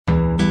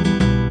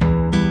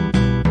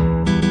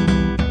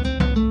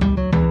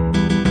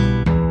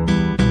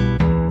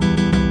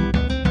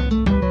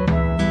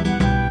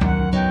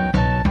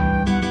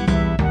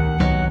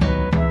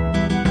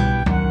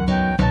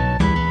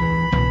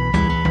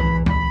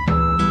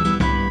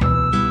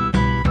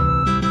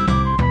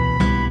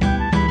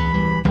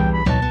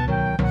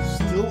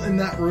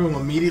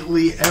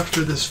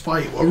after this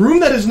fight. A room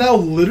that is now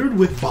littered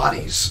with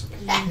bodies.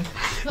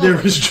 There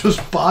is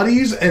just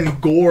bodies and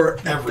gore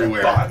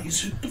everywhere.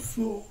 Bodies hit the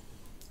floor.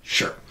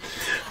 Sure.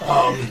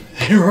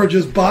 There are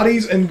just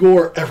bodies and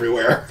gore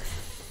everywhere.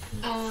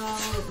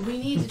 We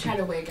need to try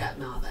to wake up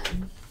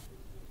Melvin.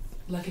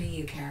 Looking at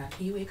you, Kara.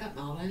 Can you wake up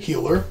Melvin?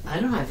 Healer. I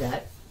don't have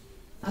that.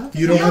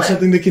 You don't have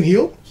something that can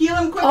heal? Heal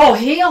him quick. Oh,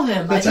 heal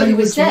him. That's I how thought he you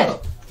was wake him dead.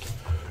 up.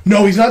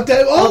 No, he's not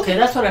dead. Oh, Okay,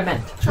 that's what I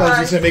meant. I was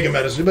going to say make a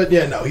medicine, but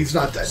yeah, no, he's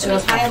not dead. Should we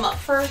tie him up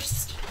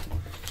first?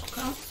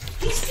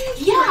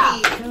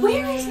 Yeah.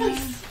 Where is my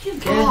fucking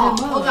ball?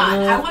 Hold on.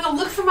 I want to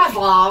look for my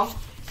ball.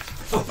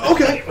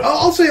 Okay,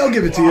 I'll say I'll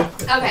give it to you.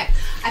 Okay.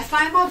 I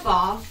find my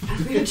ball.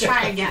 I'm going to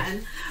try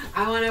again.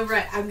 I'm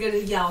going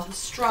to yell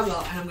struggle,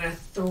 and I'm going to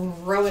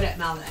throw it at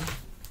Melvin.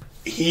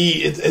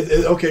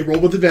 Okay, roll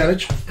with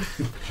advantage.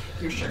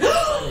 You're sure?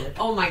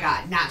 Oh my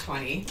god, nat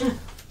 20.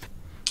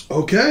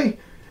 Okay.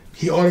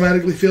 He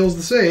automatically fails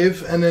the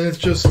save, and then it's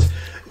just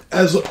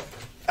as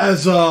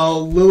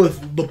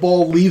Lilith, the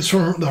ball leaves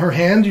from her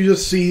hand, you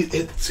just see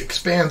it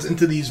expands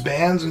into these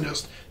bands and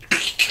just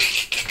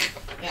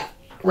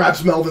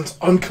wraps Melvin's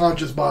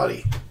unconscious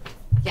body.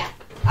 Yeah.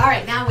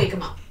 Alright, now wake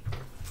him up.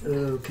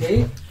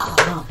 Okay.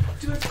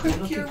 Do a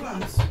quick cure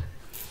wounds.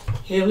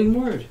 Healing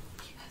word.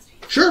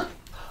 Sure.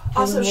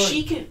 Also,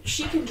 she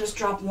can just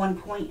drop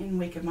 1 point and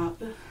wake him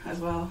up as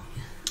well.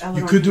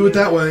 You could do it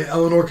that way.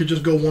 Eleanor could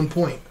just go 1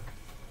 point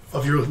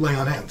of your lay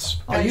on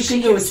hands. Oh, you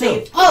can do it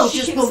too. Oh,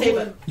 she can save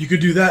it. You could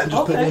do that and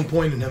just put 1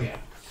 point in him.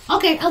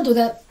 Okay, I'll do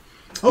that.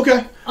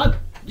 Okay.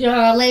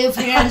 Lay of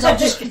hands up,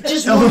 just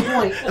 1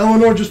 point.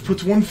 Eleanor just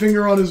puts one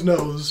finger on his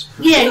nose.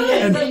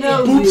 Yeah. And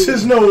boots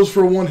his nose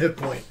for 1 hit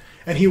point.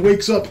 And he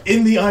wakes up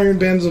in the iron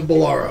bands of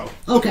Bolaro.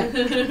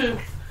 Okay.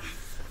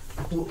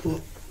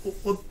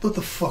 What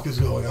the fuck is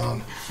going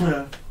on?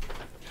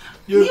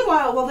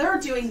 Meanwhile, while they're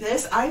doing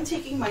this, I'm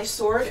taking my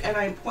sword and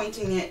I'm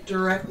pointing it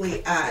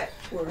directly at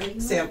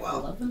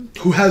Samwell.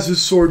 Who has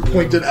his sword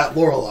pointed at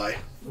Lorelei.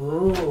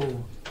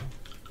 Oh.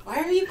 Why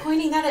are you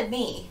pointing that at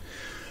me?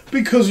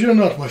 Because you're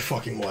not my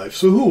fucking wife,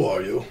 so who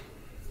are you?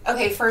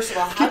 Okay, first of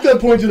all, Keep that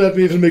pointed at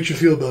me if it makes you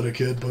feel better,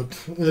 kid, but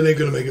it ain't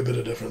gonna make a bit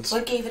of difference.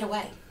 what gave it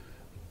away?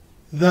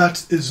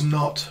 That is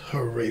not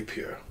her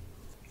rapier.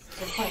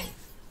 Good point.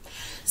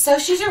 So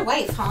she's your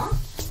wife, huh?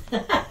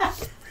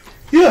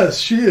 Yes,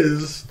 she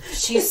is.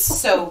 She's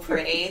so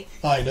pretty.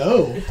 I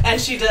know. And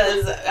she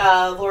does,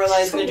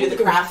 Lorelei's gonna do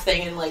the craft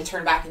thing and, like,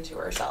 turn back into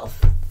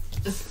herself.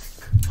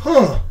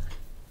 Huh.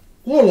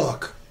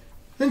 Warlock.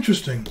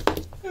 Interesting.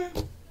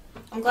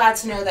 I'm glad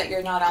to know that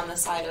you're not on the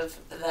side of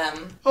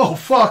them. Oh,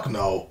 fuck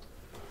no.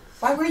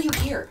 Why were you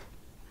here?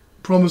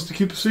 Promise to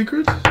keep a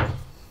secret?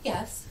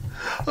 Yes.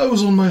 I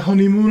was on my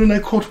honeymoon and I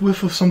caught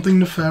whiff of something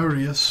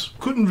nefarious.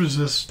 Couldn't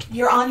resist.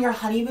 You're on your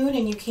honeymoon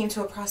and you came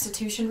to a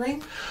prostitution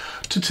ring?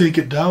 To take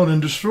it down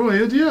and destroy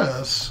it,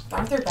 yes.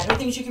 Aren't there better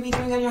things you could be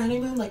doing on your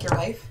honeymoon, like your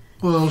wife?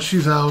 Well,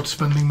 she's out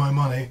spending my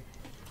money.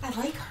 I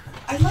like her.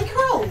 I like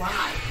her a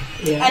lot.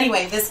 Yeah.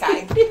 Anyway, this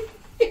guy.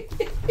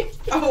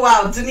 Oh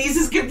wow, Denise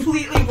is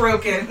completely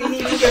broken. We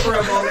need to give her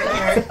a moment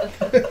here.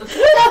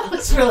 That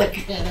was really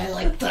good. I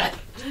like that.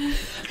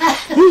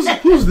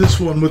 Who's this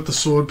one with the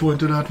sword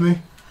pointed at me?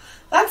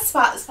 That's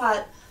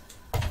Spot.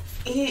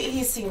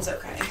 He seems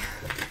okay.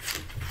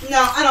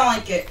 No, I don't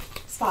like it.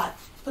 Spot,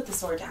 put the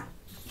sword down.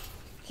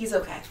 He's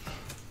okay.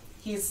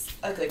 He's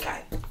a good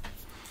guy.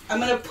 I'm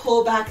gonna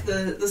pull back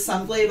the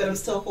sunblade, but I'm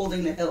still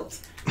holding the hilt.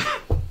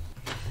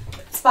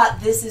 Spot,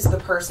 this is the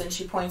person,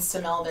 she points to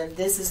Melvin,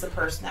 this is the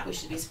person that we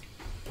should be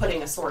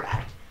putting a sword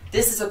at.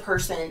 This is a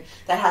person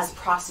that has a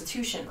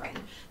prostitution ring.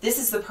 This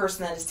is the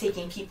person that is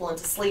taking people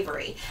into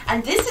slavery.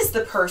 And this is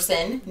the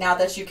person, now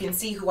that you can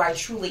see who I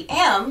truly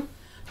am,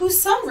 who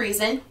some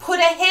reason put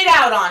a hit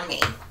out on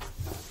me.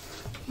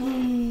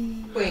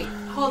 Wait,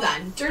 hold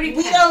on. Dirty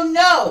We Pen. don't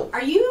know.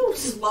 Are you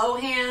slow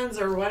hands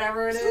or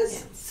whatever it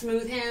is?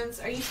 Smooth hands?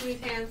 Are you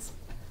smooth hands?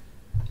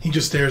 He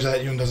just stares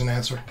at you and doesn't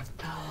answer.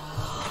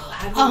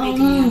 How do you make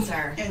an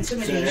answer?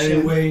 Intimidation.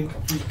 Anyway,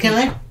 Can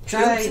I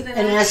try So then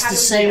and ask how the do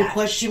we do same that?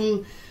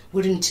 question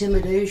with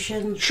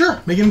intimidation?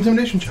 Sure, make an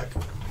intimidation check.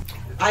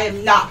 I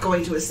am not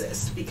going to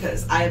assist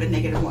because I have a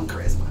 -1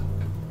 charisma.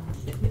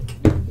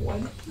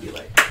 You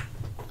like?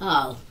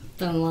 Oh,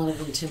 done a lot of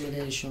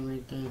intimidation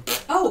right there.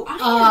 Oh,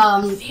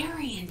 I am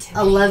very intimidating.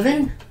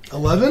 11?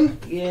 11?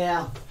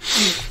 Yeah.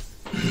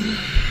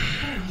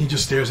 He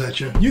just stares at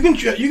you. You can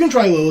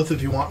try Lilith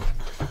if you want.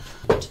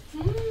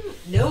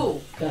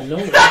 No. God, no.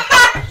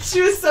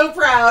 She was so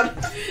proud.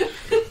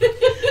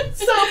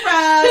 So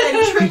proud and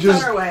He tripped on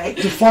just her way.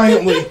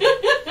 defiantly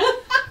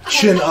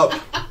chin up.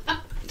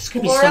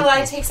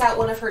 Lorelei takes out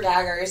one of her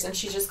daggers and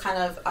she just kind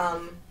of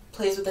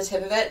plays with the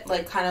tip of it,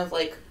 like kind of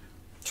like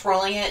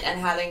twirling it and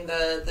having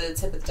the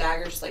tip of the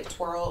dagger just like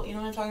twirl. You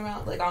know what I'm talking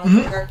about? Like on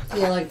a finger.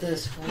 Yeah, like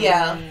this.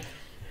 Yeah.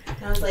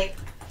 And I was like,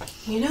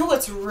 you know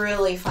what's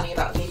really funny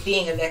about me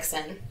being a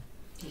vixen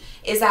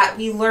is that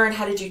we learn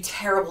how to do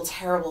terrible,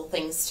 terrible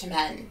things to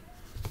men.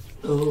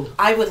 Oh.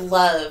 I would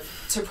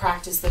love to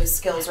practice those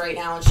skills right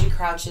now. And she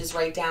crouches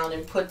right down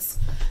and puts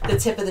the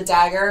tip of the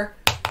dagger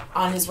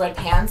on his red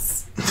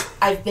pants.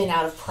 I've been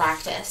out of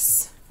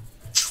practice.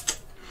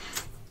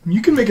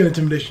 You can make an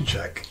intimidation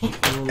check.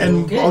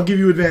 And Okay. I'll give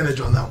you advantage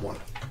on that one.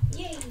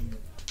 Yay.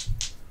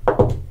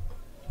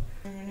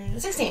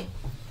 16.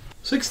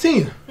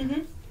 16.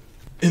 Mhm.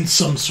 In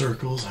some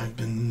circles, I've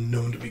been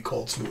known to be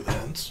called smooth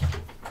hands.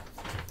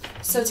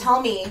 So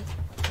tell me,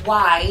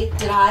 why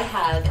did I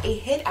have a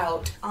hit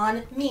out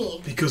on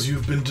me? Because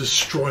you've been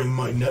destroying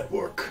my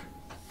network.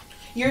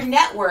 Your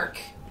network.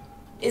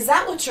 Is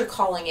that what you're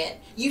calling it?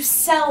 You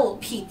sell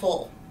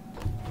people.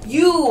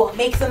 You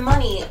make the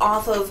money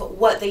off of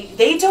what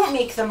they don't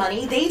make the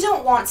money. They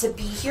don't want to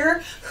be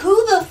here.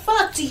 Who the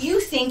fuck do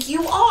you think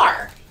you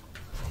are?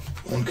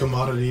 One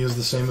commodity is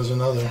the same as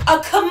another. A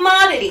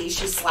commodity,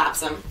 she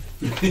slaps him.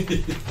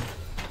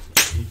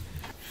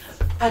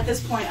 At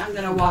this point, I'm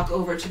going to walk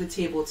over to the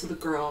table to the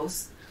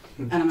girls,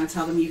 and I'm going to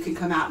tell them you can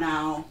come out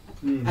now,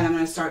 and I'm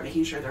going to start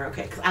making sure they're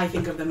okay, because I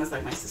think of them as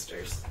like my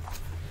sisters.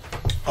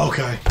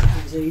 Okay.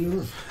 So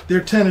you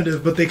They're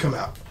tentative, but they come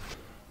out.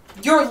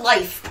 Your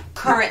life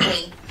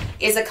currently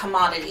is a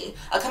commodity.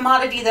 A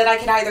commodity that I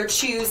could either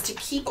choose to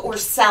keep or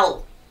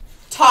sell.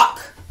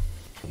 Talk.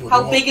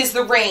 How big is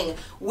the ring?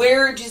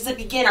 Where does it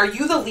begin? Are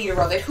you the leader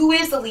of it? Who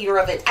is the leader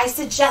of it? I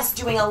suggest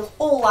doing a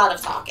whole lot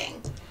of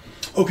talking.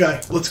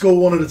 Okay, let's go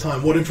one at a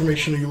time. What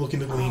information are you looking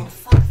to glean? Oh,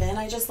 fuck, Vin.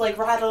 I just,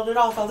 rattled it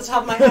off the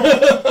top of my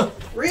head.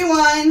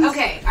 Rewind!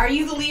 Okay, are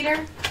you the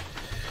leader?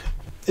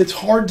 It's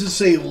hard to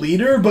say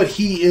leader, but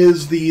he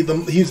is he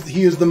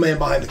is the man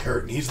behind the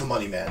curtain. He's the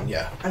money man.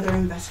 Yeah. Are there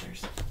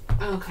investors?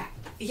 Okay.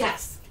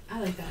 Yes,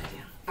 I like that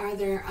idea. Are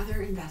there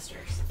other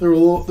investors?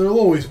 There'll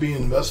always be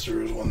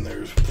investors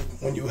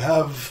when you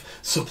have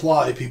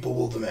supply, people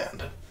will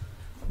demand.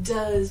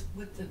 Does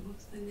what's the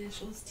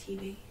initials?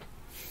 TV.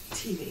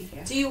 TV,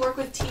 yeah. Do you work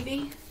with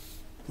TV?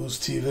 Who's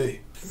TV?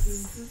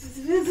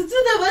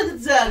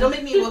 Don't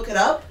make me look it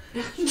up.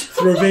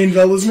 Throvane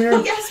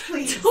Velasmere? Yes,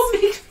 please.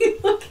 Don't make me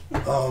look.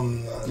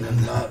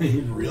 Not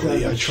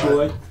really. I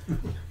try.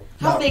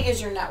 How big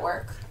is your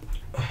network?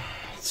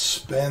 It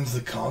spans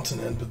the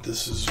continent, but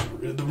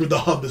the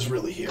hub is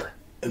really here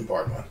in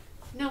Bardman.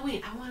 No,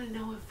 wait. I want to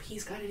know if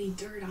he's got any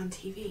dirt on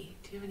TV.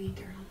 Do you have any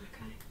dirt on that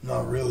guy?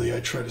 Not really. I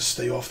try to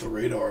stay off the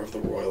radar of the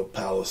royal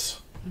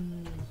palace.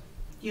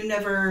 You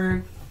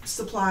never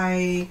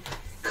supply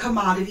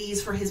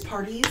commodities for his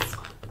parties?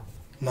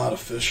 Not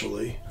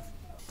officially.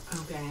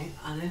 Okay,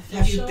 unofficially.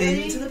 Have you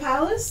been to the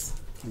palace?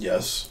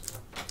 Yes.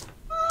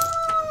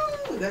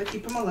 Oh, we gotta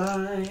keep him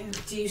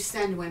alive. Do you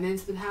send women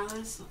to the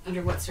palace?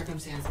 Under what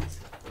circumstances?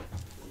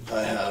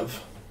 I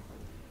have.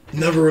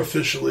 Never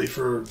officially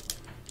for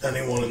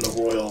anyone in the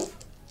royal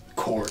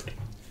court.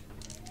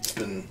 It's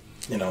been,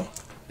 But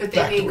they make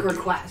backdoor deal.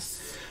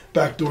 requests.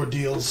 Backdoor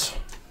deals.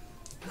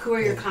 Who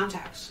are your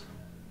contacts?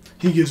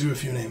 He gives you a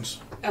few names.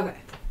 Okay.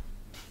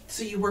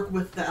 So you work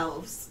with the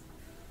elves?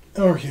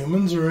 Or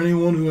humans, or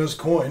anyone who has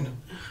coin.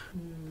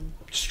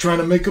 Just trying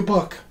to make a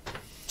buck.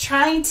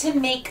 Trying to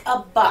make a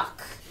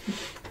buck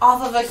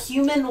off of a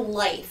human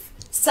life,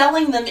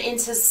 selling them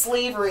into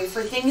slavery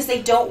for things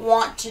they don't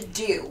want to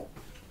do.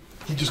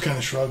 He just kind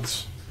of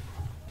shrugs.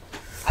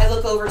 I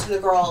look over to the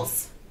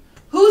girls.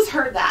 Who's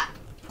heard that?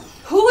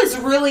 Who is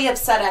really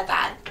upset at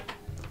that?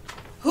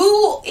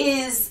 Who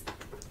is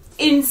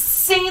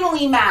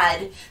insanely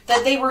mad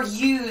that they were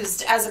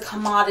used as a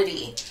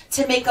commodity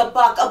to make a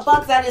buck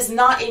that is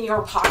not in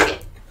your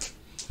pocket?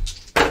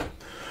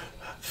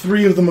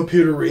 3 of them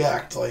appear to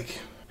react I'm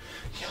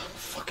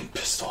fucking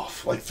pissed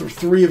off.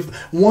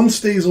 One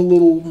stays a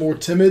little more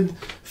timid.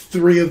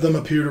 3 of them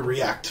appear to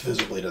react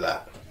visibly to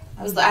that.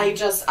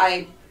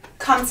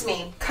 Come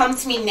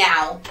to me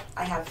now.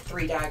 I have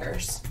 3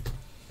 daggers.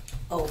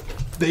 Oh.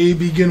 They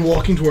begin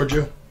walking towards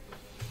you.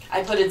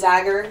 I put a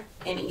dagger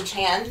in each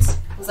hand.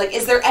 I was like,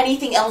 is there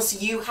anything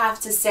else you have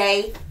to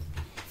say?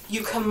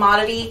 You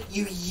commodity,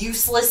 you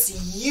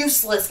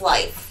useless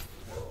life.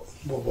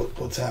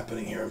 What's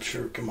happening here? I'm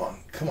sure. Come on.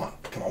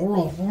 We're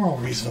all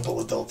reasonable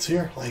adults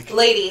here.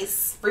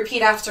 Ladies,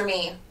 repeat after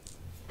me.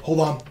 Hold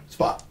on.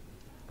 Spot.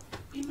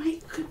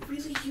 We could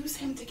really use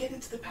him to get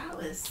into the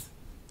palace.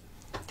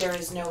 There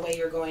is no way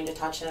you're going to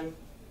touch him.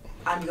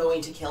 I'm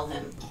going to kill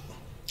him.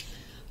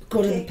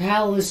 Go to the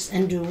palace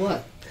and do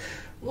what?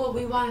 Well,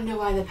 we want to know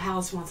why the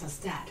palace wants us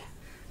dead.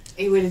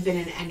 It would have been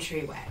an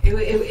entryway.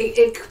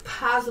 It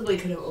possibly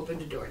could have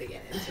opened a door to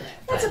get into it.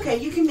 That's okay.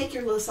 You can make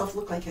your little self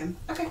look like him.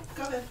 Okay,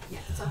 go ahead. Yeah,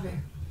 it's all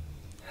fair.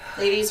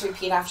 Ladies,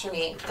 repeat after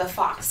me. The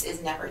fox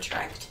is never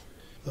tricked.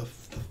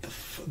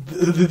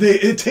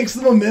 It takes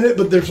them a minute,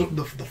 but there's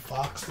the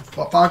fox. The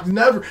fox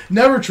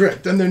never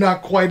tricked, and they're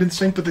not quite in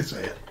sync, but they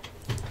say it.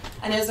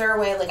 And is there a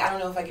way, I don't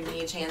know if I can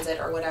re-chance it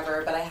or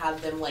whatever, but I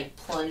have them,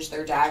 plunge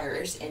their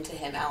daggers into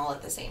him all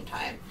at the same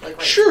time?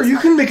 Sure, you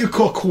can make a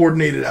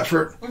coordinated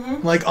effort.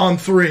 Mm-hmm. On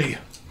 3.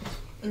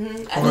 Mm-hmm.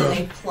 And then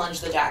they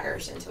plunge the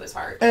daggers into his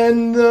heart.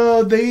 And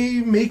they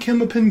make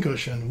him a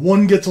pincushion.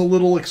 One gets a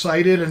little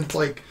excited and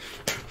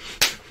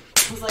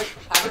He's like,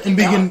 I would and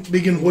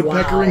begin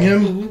woodpeckering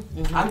him.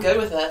 I'm good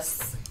with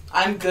this.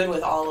 I'm good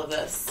with all of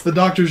this. The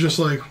doctor's just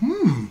like,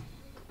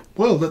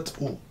 well, that's...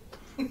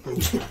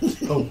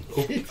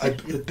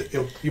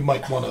 you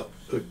might want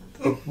to...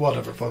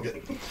 whatever, fuck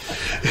it.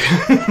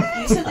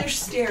 You said there's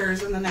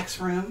stairs in the next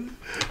room.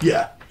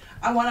 Yeah.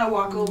 I want to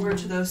walk over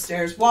to those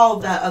stairs while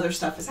that other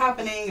stuff is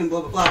happening and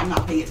blah, blah, blah. I'm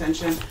not paying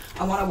attention.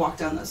 I want to walk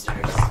down those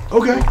stairs.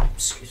 Okay.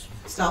 Excuse me.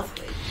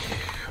 Stealthily.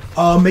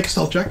 Make a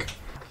stealth check.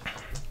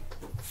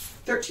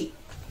 13.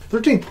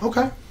 13,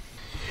 okay.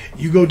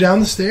 You go down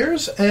the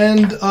stairs,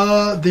 and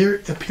there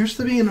appears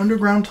to be an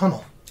underground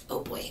tunnel. Oh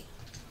boy.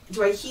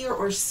 Do I hear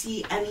or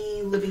see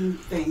any living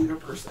thing or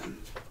person?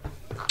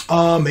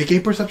 Make a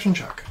perception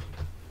check.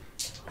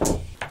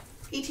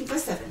 18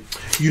 plus 7.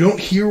 You don't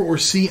hear or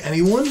see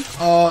anyone.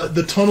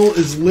 The tunnel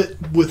is lit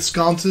with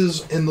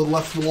sconces in the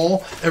left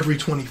wall every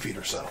 20 feet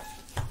or so.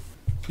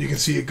 You can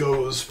see it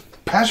goes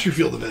past your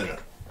field of vision.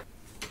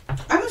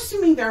 I'm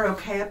assuming they're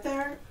okay up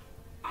there.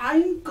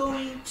 I'm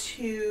going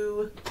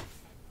to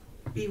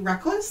be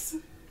reckless.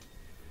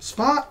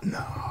 Spot?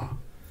 No.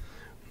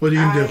 What are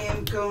you I going to do?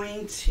 am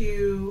going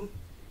to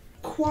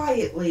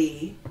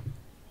quietly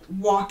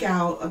walk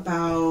out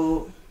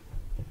about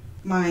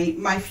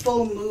my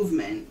full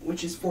movement,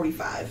 which is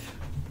 45.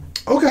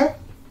 Okay.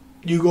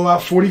 You go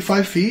out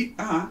 45 feet.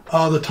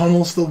 Uh-huh. The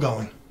tunnel's still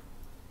going.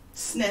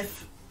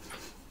 Sniff.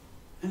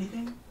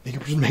 Anything? You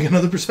can make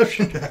another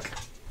perception check.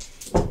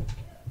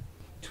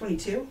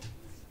 22.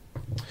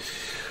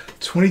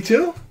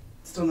 22?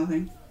 Still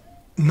nothing.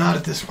 Not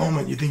at this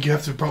moment. You think you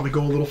have to probably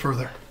go a little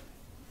further.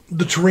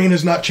 The terrain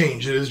has not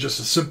changed. It is just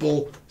a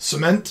simple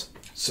cement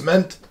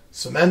with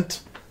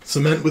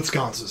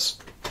sconces.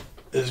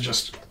 It is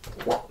just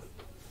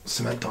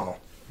cement tunnel.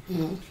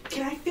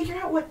 Can I figure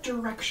out what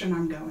direction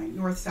I'm going?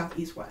 North, south,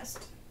 east,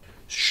 west?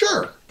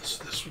 Sure.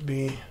 So this would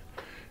be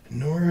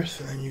north,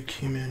 and then you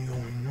came in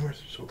going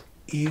north, so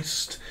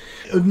east.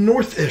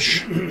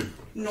 North-ish.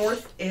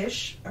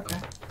 North-ish? Okay.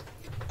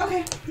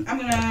 Okay. I'm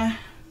gonna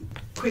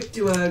quick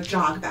do a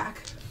jog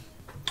back.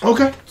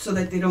 Okay. So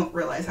that they don't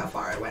realize how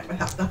far I went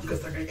without them,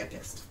 because they're gonna get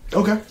pissed.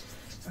 Okay.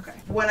 Okay.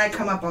 When I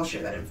come up, I'll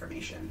share that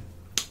information.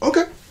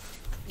 Okay.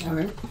 All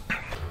right.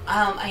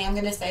 I am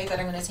going to say that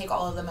I'm going to take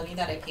all of the money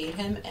that I paid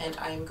him, and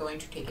I am going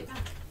to take it back.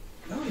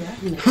 Oh,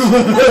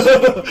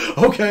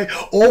 yeah. Okay.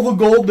 All the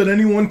gold that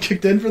anyone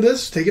kicked in for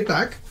this, take it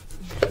back.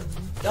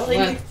 Don't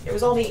think it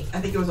was all me. I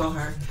think it was all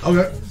her.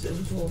 Okay.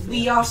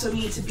 We also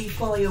need to be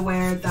fully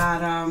aware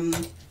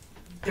that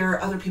there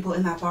are other people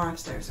in that bar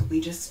upstairs.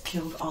 We just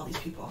killed all these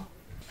people.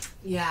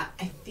 Yeah,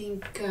 I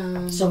think.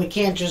 So we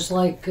can't just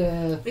like we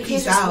can't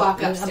Peace just out.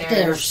 walk up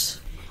upstairs.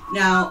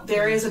 Now,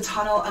 there is a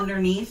tunnel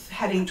underneath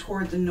heading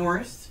toward the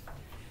north.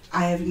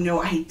 I have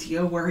no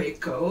idea where it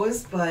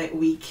goes, but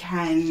we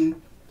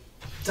can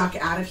duck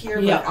out of here.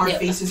 Yeah, but our yeah.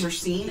 faces are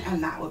seen,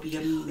 and that would be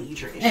a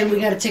major issue. And we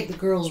got to take the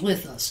girls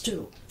with us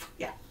too.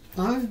 Yeah.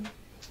 All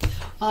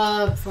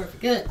right. Before I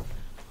forget,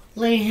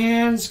 lay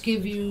hands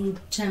give you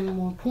 10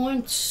 more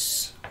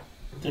points,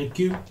 Thank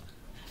you.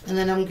 and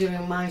then I'm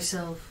giving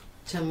myself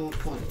 10 more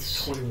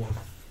points. 21.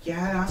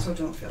 Yeah, I also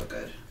don't feel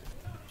good.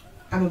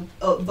 I'm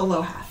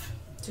below half.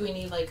 Do we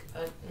need, like,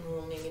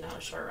 well, maybe not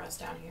a short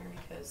rest down here,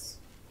 because,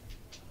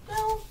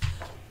 well,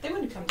 they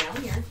wouldn't come down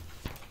here.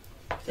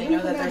 They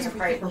know that there's a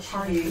private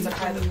party. It's a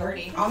private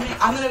party.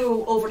 I'm gonna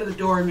go over to the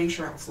door and make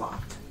sure it's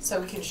locked.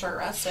 So we can short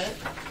rest it.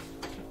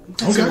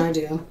 That's Okay. an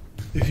idea.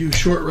 If you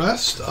short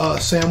rest,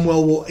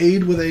 Samwell will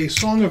aid with a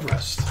song of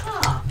rest.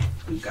 Ah.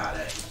 You got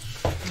it.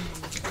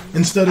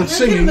 Instead I'm of gonna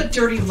give singing, him a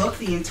dirty look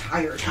the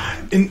entire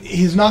time. and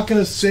he's not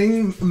going to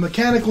sing.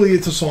 Mechanically,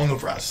 it's a song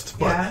of rest.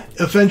 But Yeah.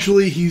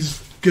 eventually,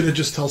 he's going to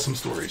just tell some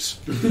stories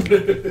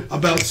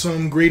about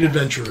some great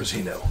adventurers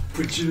he knew.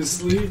 Put you to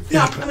sleep.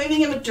 No, I'm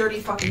giving him a dirty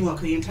fucking look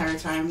the entire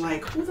time.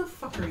 Like, who the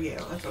fuck are you?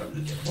 That's what I'm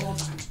gonna do the whole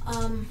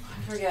time.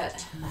 I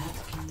forget.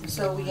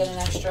 So we get an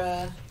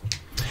extra.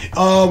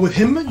 With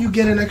him, you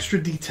get an extra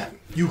D10.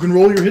 You can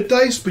roll your hit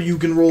dice, but you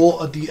can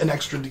roll an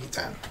extra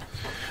D10.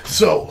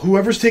 So,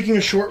 whoever's taking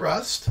a short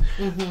rest,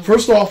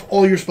 first off,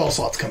 all your spell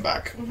slots come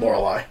back,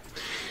 Lorelei.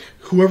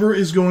 Whoever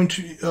is going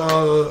to,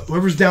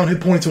 whoever's down hit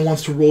points and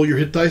wants to roll your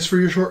hit dice for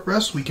your short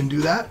rest, we can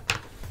do that.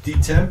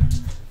 D10.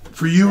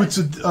 For you, it's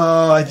a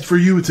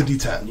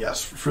D10.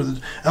 Yes. For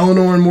the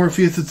Eleanor and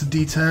Morpheus, it's a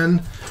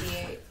D10.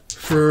 D8.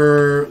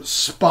 For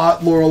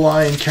Spot,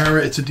 Lorelei, and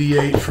Kara, it's a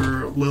D8.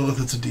 For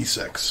Lilith, it's a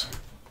D6.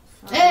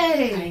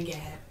 Hey! I get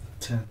it.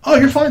 10. Oh,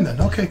 you're fine then.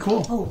 Okay,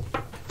 cool. Oh,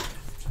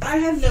 I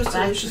have no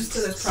solutions to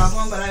this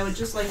problem, but I would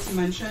just like to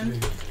mention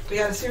we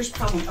got a serious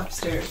problem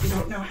upstairs. We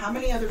don't know how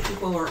many other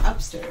people are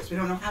upstairs. We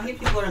don't know how many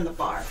people are in the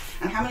bar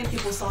and how many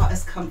people saw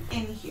us come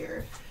in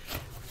here.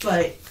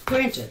 But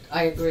granted,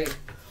 I agree.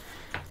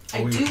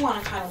 I do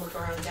want to kind of look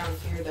around down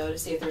here, though, to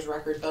see if there's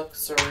record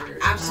books or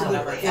absolutely,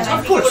 whatever. and I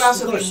Of think course, it would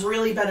also of course. be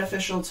really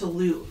beneficial to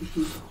loot,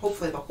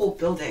 hopefully the whole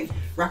building,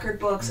 record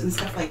books and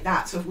stuff like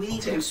that. So if we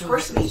need to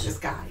impersonate this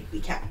guy, we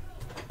can.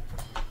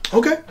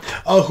 Okay.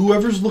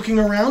 Whoever's looking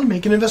around,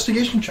 make an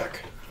investigation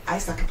check. I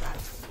suck at that.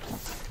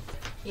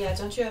 Yeah,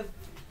 don't you have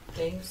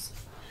things?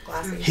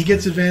 Glasses? He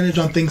gets advantage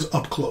on things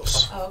up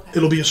close. Oh, okay.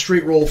 It'll be a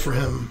straight roll for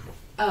him.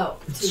 Oh.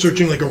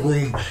 Searching like a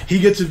room. He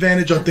gets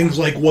advantage on things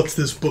like what's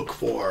this book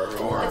for,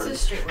 or That's a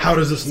straight roll. how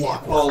does this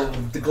lock work. Oh,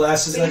 the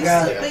glasses I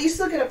got. But you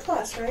still get a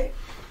plus, right?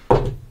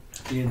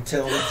 The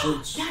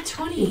intelligence. Yeah,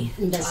 20.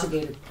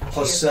 Investigator.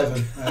 Plus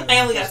 7. I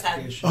only got 10.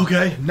 Investigation.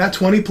 Okay, nat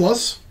 20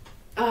 plus.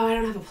 Oh, I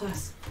don't have a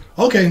plus.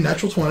 Okay,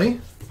 natural 20.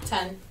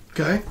 10.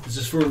 Okay, Is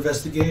this for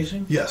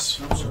investigation? yes.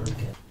 I'm sorry.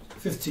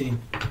 15.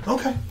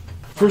 Okay.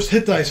 First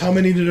hit dice, how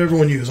many did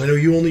everyone use? I know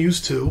you only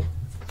used 2.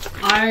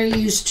 I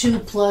used 2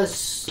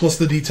 plus. Plus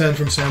the d10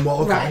 from Samwell.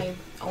 Okay.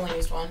 I only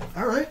used 1.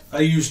 All right. I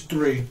used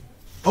 3.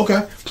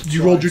 Okay. Did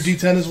you roll your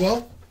d10 as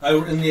well? I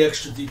were in the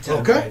extra D10.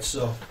 Okay. Right,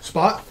 so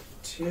Spot?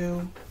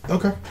 2.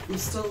 Okay. I'm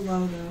still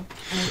low though.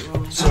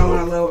 I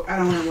don't roll. I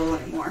don't want to roll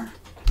anymore.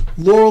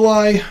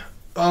 Lorelei,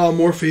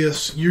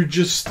 Morpheus, you're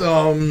just,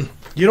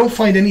 you don't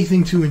find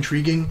anything too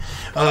intriguing.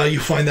 You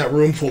find that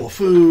room full of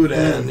food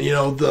and,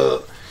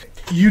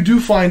 you do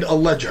find a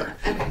ledger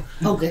Okay.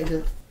 Okay,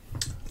 good.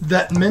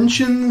 that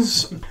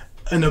mentions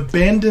an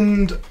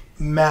abandoned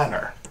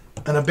manor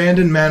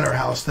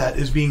house that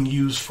is being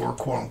used for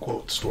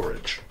quote-unquote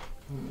storage.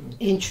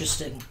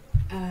 Interesting.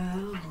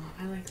 Oh,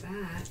 I like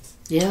that.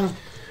 Yeah.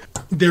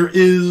 There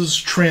is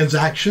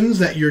transactions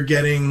that you're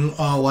getting,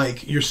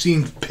 you're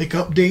seeing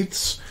pickup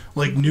dates,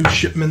 like new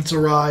shipments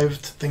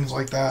arrived, things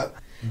like that.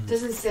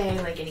 Doesn't say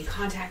like any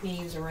contact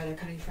names or where they're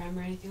coming from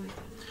or anything like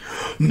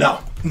that.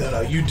 No.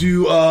 You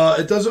do,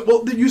 it doesn't,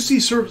 well, you see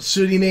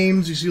city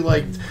names, you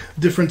see,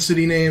 different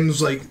city names,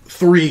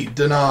 3,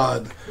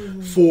 Denad,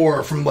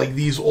 4, from,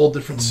 these all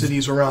different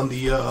cities around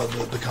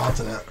the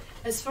continent.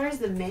 As far as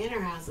the manor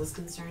house is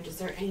concerned, is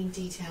there any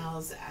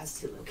details as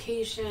to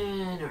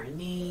location or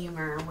name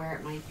or where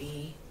it might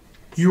be?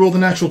 You rolled a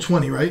natural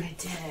 20, right? I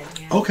did,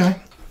 yeah. Okay.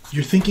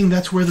 You're thinking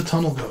that's where the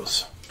tunnel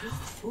goes.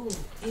 Ooh,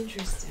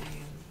 interesting.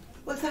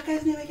 What's that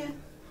guy's name again?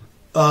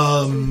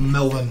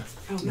 Melvin.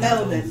 Oh,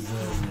 Melvin.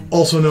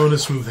 Also known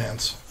as Smooth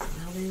Hands.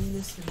 Melvin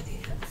the Smooth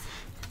Hands.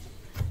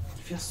 I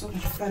feel so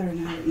much better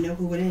now that you know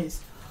who it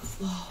is.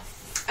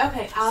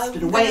 Okay, I'm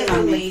Been weighing gonna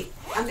on me. relate.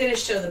 I'm gonna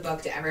show the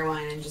book to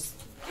everyone and just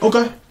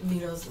Okay.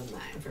 noodles them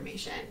that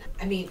information.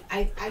 I mean,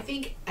 I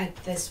think at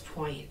this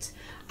point,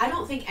 I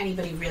don't think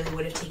anybody really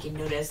would have taken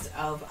notice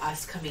of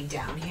us coming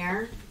down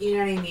here. You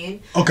know what I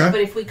mean? Okay.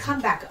 But if we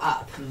come back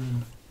up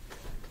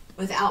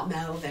without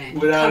Melvin,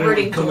 Without covered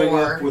him in coming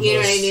gore, up with you know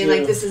what I us, mean? yeah.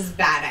 Like, this is a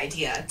bad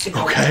idea to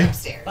go Okay.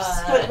 upstairs.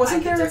 But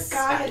wasn't I could there a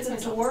guy at disguise the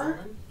myself door?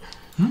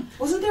 as Melvin.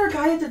 Wasn't there a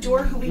guy at the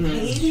door who we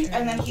paid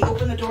and then he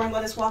opened the door and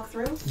let us walk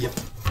through? Yep.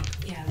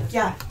 Yeah.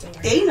 Yeah, Don't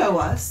worry. they know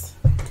us.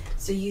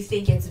 So you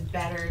think it's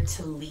better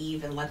to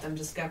leave and let them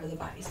discover the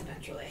bodies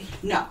eventually?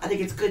 No, I think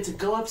it's good to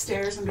go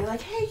upstairs and be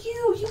like, hey,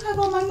 you have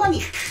all my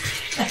money.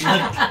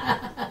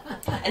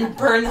 And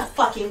burn the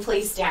fucking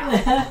place down.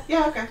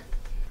 Yeah, okay.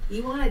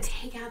 You want to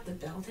take out the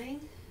building?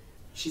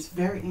 She's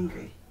very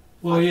angry.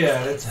 Well,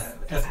 yeah, that's an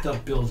effed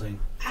up building.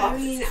 I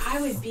mean, I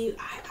would be.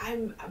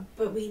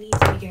 But we need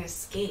to make an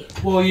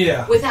escape Well,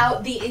 yeah.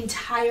 without the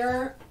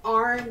entire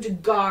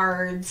armed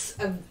guards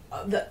of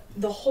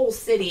the whole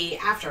city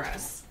after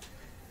us.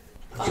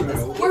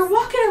 We're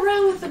walking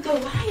around with the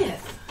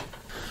Goliath.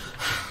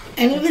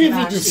 And even if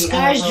you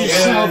disguise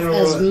yourself Yeah, I know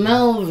as what-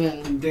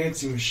 Melvin,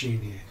 Dancing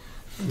machine here.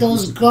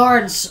 those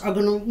guards are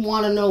going to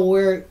want to know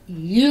where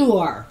you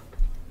are.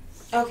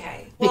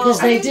 Okay.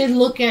 Because well, they I did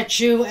look at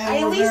you I and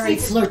at were least very need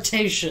to-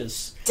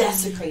 flirtatious.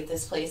 desecrate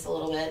this place a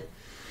little bit.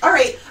 All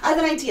right, I have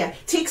an idea.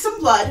 Take some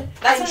blood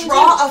That's and what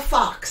I'm draw doing. a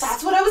fox.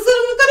 That's what I was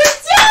gonna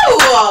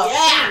do!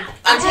 Yeah.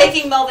 I'm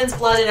taking Melvin's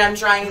blood and I'm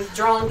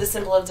drawing the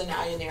symbol of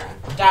Deianira.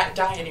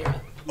 Deianira.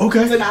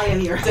 Okay.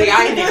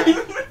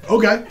 Deianira.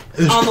 Okay.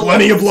 There's On the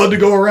plenty of walls. blood to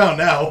go around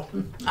now.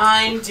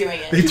 I'm doing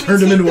it. They we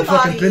turned him take into a the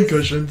fucking bodies?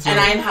 pincushion. So. And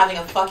I'm having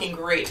a fucking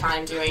great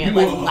time doing it,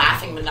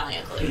 laughing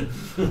maniacally.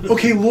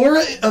 Okay,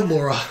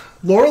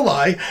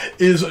 Lorelei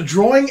is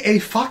drawing a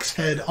fox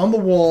head on the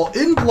wall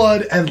in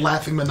blood and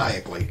laughing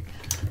maniacally.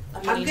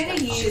 I'm gonna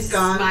use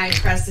gone. my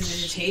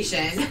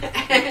prestidigitation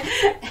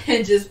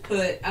and just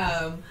put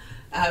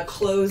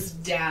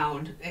closed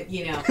down.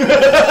 You know,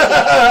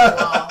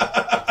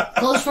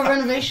 Close for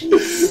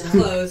renovations?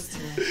 closed.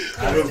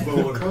 Out of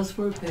order. Close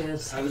for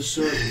repairs. Out of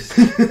service.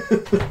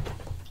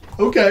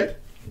 Okay.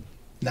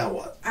 Now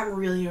what? I'm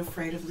really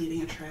afraid of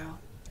leaving a trail.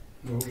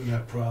 No, we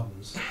got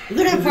problems. We're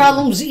going to have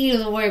problems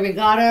either way. We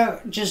got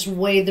to just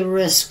weigh the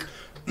risk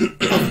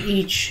of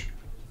each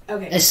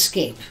Okay.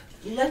 escape.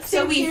 Let's So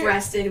think we've here-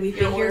 rested. We've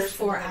been Your here orders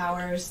 4 for the-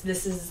 hours.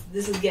 This is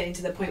getting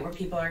to the point where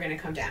people are going to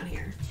come down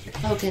here.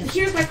 Okay.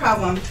 Here's my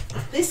problem.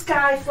 This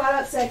guy flat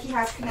out said he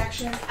has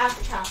connections at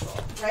the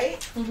castle, right?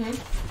 Mm-hmm.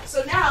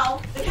 So now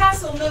the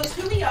castle knows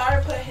who we are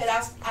and put a hit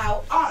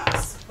out on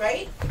us,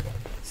 right?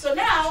 So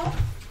now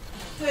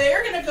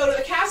they're gonna go to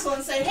the castle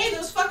and say, "Hey,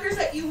 those fuckers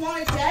that you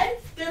wanted dead,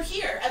 they're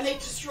here," and they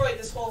destroyed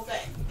this whole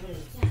thing.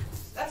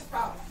 That's a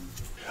problem.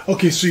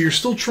 Okay, so you're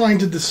still trying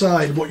to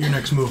decide what your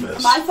next move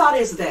is. My thought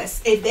is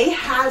this: if they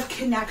have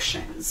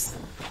connections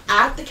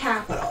at the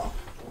Capitol,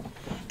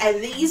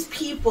 and these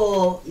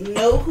people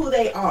know who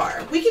they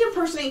are. We can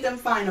impersonate them,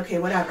 fine, okay,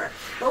 whatever.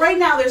 But right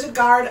now, there's a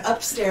guard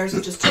upstairs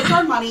who just took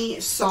our money,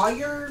 saw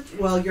your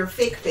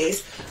fake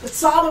face, but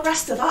saw the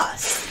rest of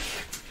us,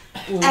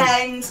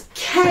 and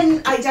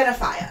can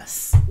identify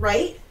us,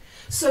 right?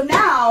 So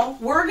now,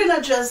 we're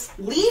gonna just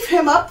leave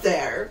him up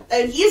there,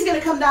 and he's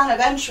gonna come down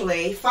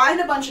eventually, find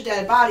a bunch of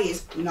dead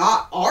bodies,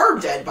 not our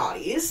dead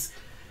bodies,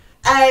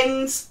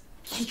 and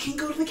he can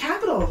go to the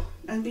Capitol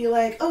and be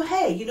like, oh,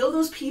 hey, you know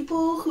those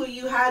people who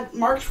you had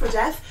marked for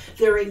death?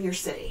 They're in your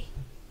city.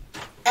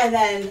 And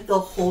then the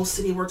whole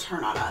city will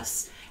turn on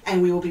us,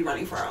 and we will be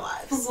running for our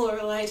lives.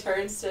 Lorelei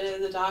turns to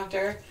the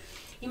doctor.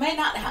 You might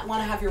not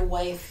want to have your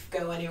wife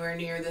go anywhere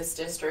near this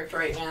district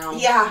right now.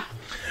 Yeah.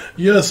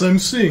 Yes, I'm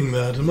seeing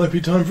that. It might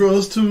be time for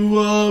us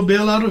to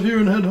bail out of here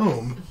and head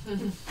home.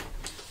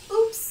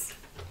 Oops.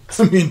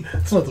 I mean,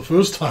 it's not the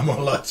first time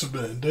our lives have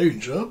been in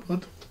danger,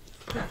 but...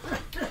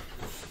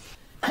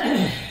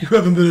 You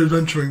haven't been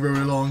adventuring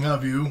very long,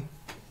 have you?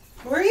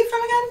 Where are you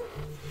from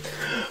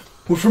again?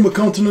 We're from a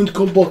continent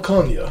called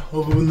Balkania,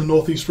 over in the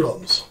northeast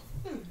realms.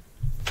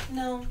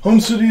 No. Home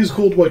city is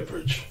called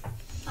Whitebridge.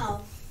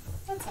 Oh,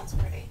 that sounds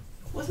pretty.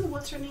 Wasn't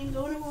what's her name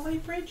going to a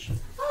white bridge?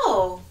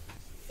 Oh,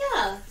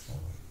 yeah.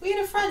 We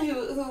had a friend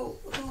who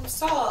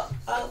saw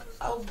a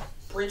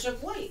bridge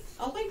of white,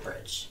 a white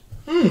bridge.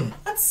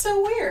 That's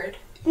so weird.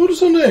 What is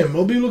her name?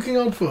 I'll be looking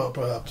out for her,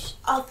 perhaps.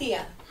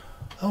 Althea.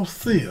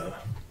 Althea.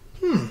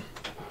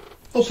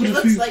 She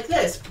looks like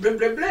this. Blah,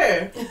 blah,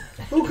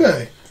 blah.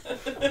 Okay.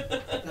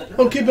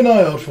 I'll keep an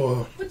eye out for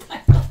her. What the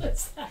hell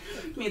is that?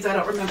 Means I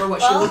don't remember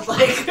what she looked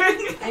like.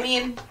 I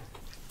mean,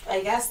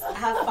 I guess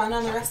have fun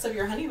on the rest of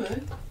your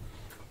honeymoon.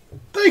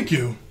 Thank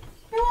you.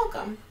 You're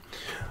welcome.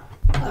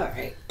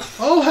 Alright.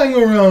 I'll hang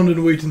around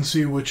and wait and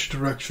see which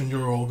direction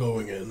you're all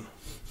going in.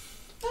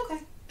 Okay.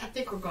 I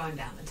think we're going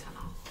down the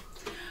tunnel.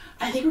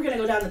 I think we're going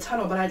to go down the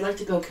tunnel, but I'd like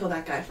to go kill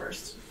that guy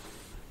first.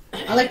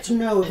 I'd like to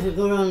know if we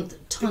go down the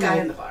tunnel, guy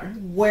in the bar.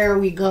 where are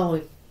we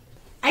going?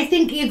 I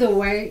think either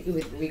way,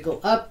 if we go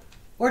up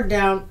or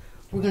down,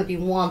 we're going to be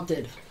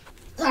wanted.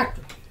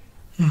 Doctor,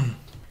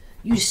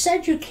 you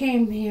said you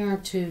came here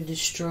to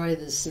destroy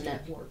this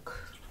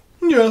network.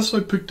 Yes, I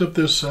picked up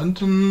their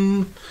scent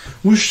and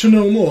wish to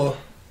know more.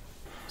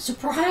 So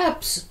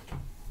perhaps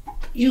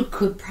you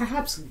could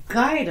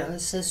guide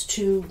us as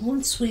to,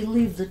 once we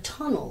leave the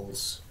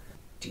tunnels,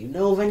 do you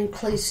know of any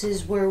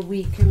places where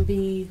we can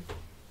be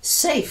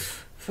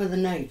safe for the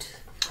night?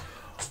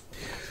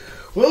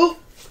 Well,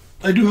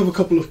 I do have a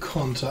couple of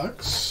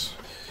contacts.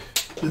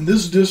 In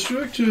this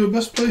district, your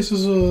best place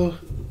is a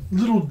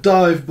little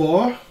dive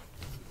bar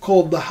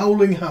called the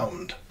Howling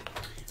Hound.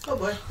 Oh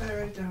boy, better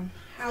write it down.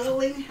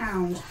 Howling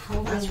Hound.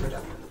 That's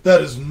redundant.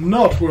 That is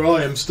not where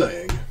I am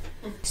staying,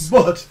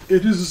 but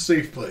it is a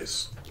safe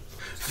place.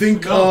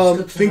 Think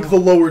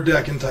the lower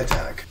deck in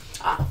Titanic.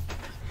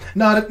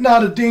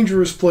 Not a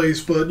dangerous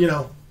place, but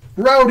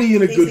rowdy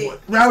in a good way.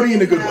 Rowdy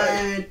in a good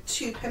way.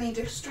 Two Penny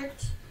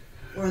District,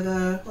 or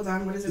the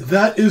what is it?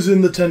 That is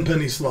in the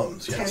Tenpenny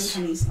Slums. Yes.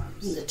 10 Penny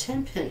Slums. The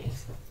 10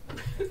 pennies.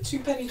 2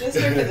 penny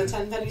district and the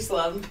 10 penny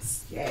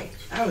slums. Yay!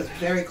 I was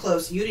very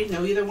close. You didn't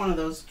know either one of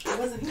those. I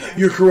wasn't here.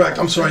 You're correct.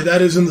 I'm sorry.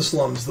 That is in the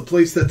slums. The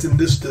place that's in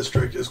this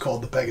district is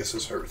called the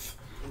Pegasus Hearth.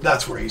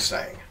 That's where he's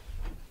staying.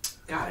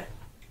 Got it.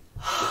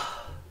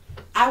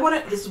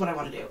 This is what I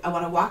want to do. I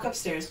want to walk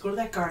upstairs, go to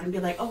that guard, and be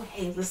like, "Oh,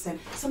 hey, listen,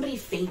 somebody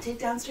fainted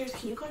downstairs.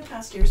 Can you go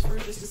downstairs for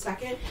just a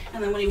second?"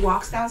 And then when he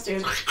walks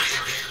downstairs,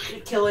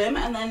 kill him,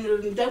 and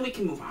then we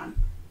can move on.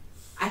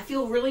 I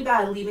feel really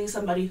bad leaving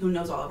somebody who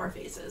knows all of our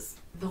faces.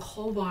 The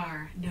whole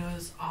bar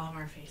knows all of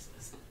our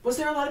faces. Was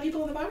there a lot of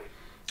people in the bar?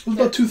 It was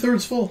about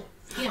 2/3 full.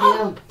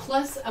 Yeah,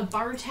 plus a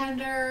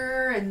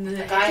bartender and the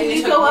guy Can who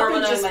you took go up more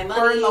and than just my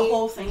burn the money.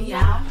 whole thing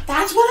Yeah. down?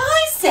 That's what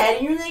I said,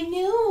 and you're like,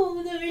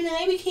 no,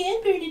 Lorelei, we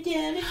can't burn it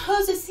down. It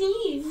causes a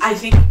scene. I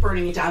think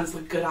burning it down is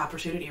a good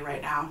opportunity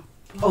right now.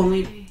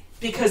 Only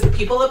because the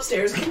people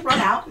upstairs can run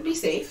out and be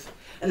safe,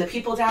 and the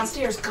people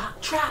downstairs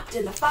got trapped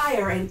in the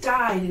fire and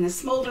died in a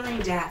smoldering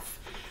death.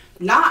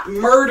 Not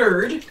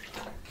murdered.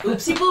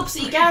 Oopsie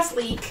boopsie, gas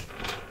leak.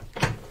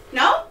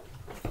 No?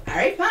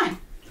 Alright, fine.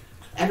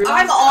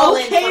 Everyone's I'm all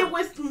in okay for-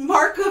 with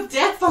mark of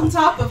death on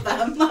top of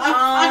them.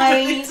 I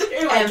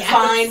am guess.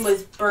 fine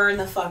with burn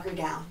the fucker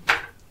down.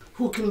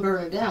 Who can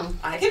burn it down?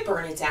 I could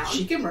burn it down.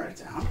 She can burn it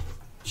down.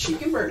 She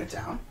can burn it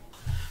down.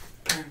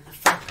 Burn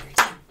the fucker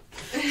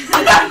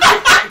down.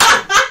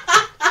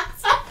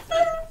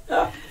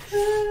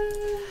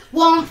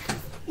 Well,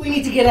 we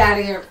need to get out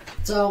of here.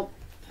 So,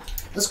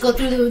 let's go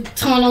through the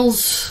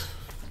tunnels.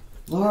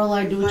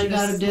 Lorelei, do what you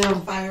gotta do.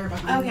 Fire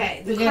behind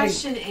Okay, the Okay.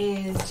 question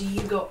is, do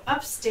you go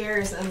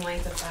upstairs and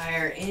light the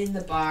fire in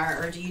the bar,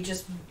 or do you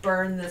just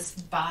burn this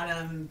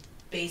bottom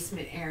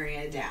basement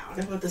area down?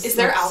 Is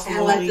there alcohol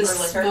And let the or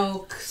liquor?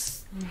 smoke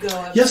go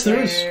upstairs? Yes,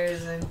 there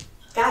is. And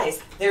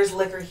Guys, there's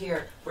liquor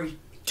here where you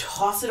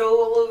toss it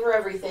all over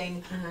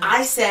everything.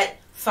 I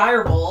set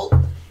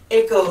firebolt.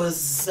 It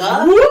goes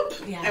up. Whoop!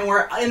 yeah. And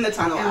we're in the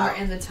tunnel And out.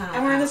 we're in the tunnel.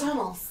 And we're in the out.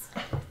 tunnels.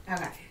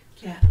 Okay.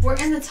 Yeah. We're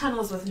in the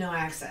tunnels with no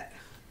exit.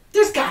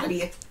 There's gotta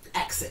be an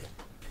exit.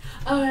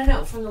 Oh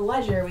no! From the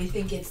ledger, we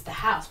think it's the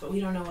house, but we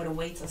don't know what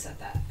awaits us at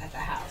the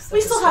house. We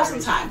That's still the have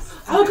some story. time.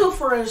 I'll go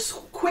for a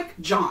quick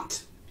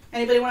jaunt.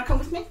 Anybody want to come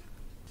with me?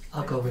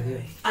 I'll go with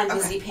you. I'm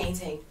busy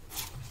painting.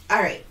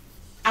 All right.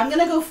 I'm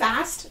going to go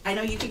fast. I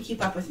know you can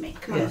keep up with me.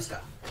 Come on, Yeah. let's go.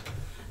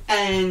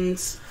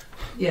 And...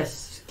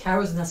 Yes,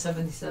 Kara's not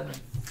 77.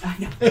 I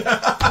know.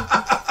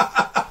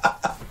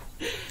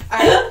 All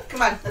right,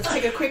 come on. Let's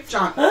take a quick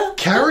jaunt.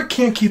 Kara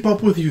can't keep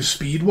up with you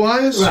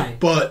speed-wise, Right.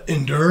 but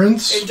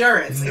endurance,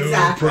 Endurance, no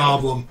exactly.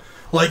 problem.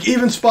 Like,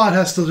 even Spot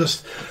has to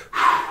just,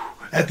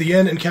 at the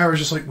end, and Kara's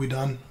just like, we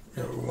done?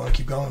 You know, we want to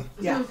keep going?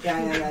 Yeah.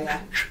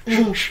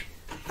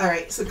 All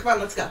right, so come on,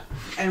 let's go.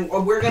 And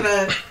we're going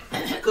to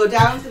go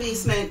down to the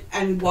basement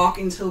and walk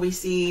until we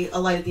see a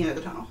light at the end of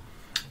the tunnel.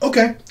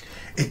 Okay.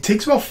 It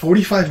takes about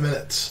 45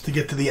 minutes to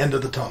get to the end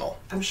of the tunnel.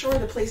 I'm sure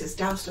the place is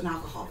doused in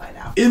alcohol by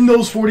now. In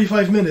those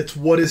 45 minutes,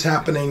 what is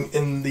happening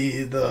in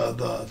the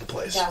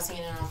place? Dousing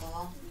it in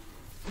alcohol.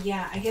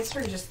 Yeah, I guess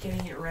we're just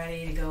getting it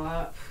ready to go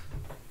up.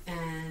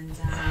 And,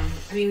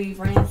 I mean, we've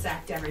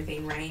ransacked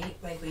everything, right?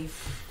 Like, we've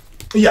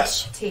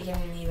Yes. taken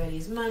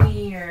anybody's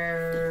money,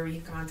 or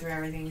we've gone through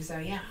everything, so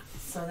yeah.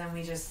 So then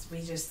we just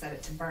set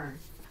it to burn.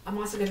 I'm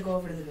also going to go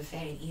over to the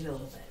buffet and eat a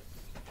little bit.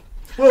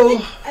 Well,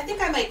 I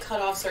think I might cut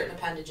off certain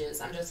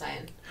appendages. I'm just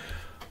saying.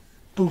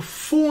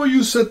 before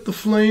you set the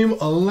flame,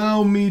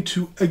 allow me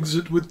to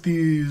exit with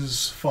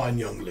these fine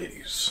young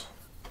ladies.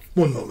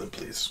 One moment,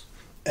 please.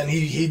 And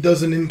he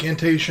does an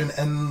incantation,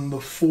 and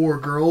the 4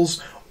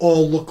 girls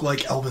all look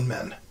like elven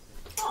men.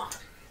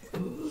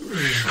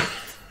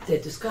 They're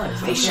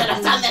disguised. We should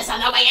have done this on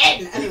the way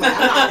in. Anyway,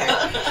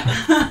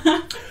 I'm not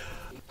there.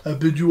 I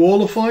bid you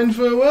all a fine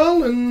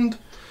farewell, and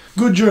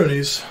good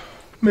journeys.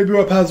 Maybe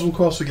our paths will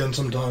cross again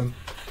sometime.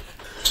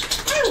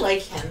 I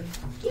like him.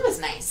 He was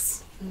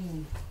nice.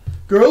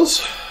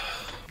 Girls,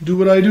 do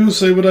what I do,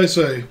 say what I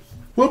say.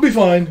 We'll be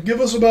fine.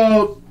 Give us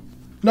about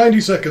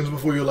 90 seconds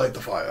before you light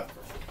the fire.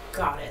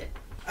 Got it.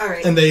 All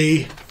right. And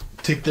they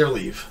take their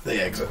leave. They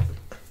exit.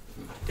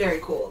 Very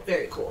cool.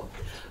 Very cool.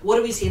 What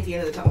do we see at the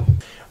end of the tunnel?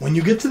 When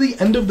you get to the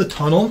end of the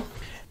tunnel,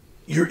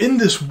 you're in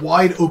this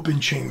wide open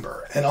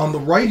chamber. And on the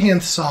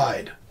right-hand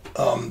side,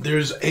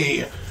 there's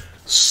a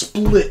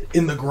split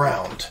in the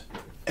ground.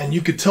 And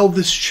you could tell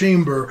this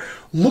chamber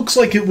looks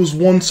like it was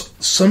once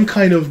some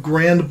kind of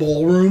grand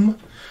ballroom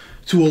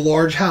to a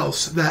large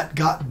house that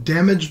got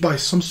damaged by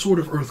some sort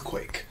of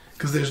earthquake.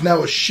 Because there's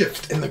now a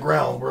shift in the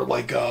ground where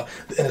like an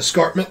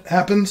escarpment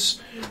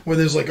happens, where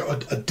there's like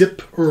a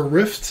dip or a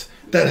rift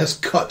that has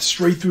cut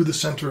straight through the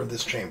center of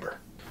this chamber.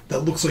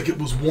 That looks like it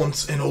was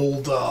once an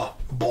old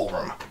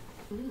ballroom.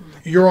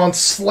 You're on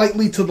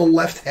slightly to the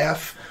left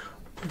half,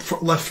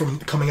 left from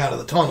coming out of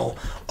the tunnel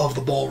of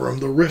the ballroom.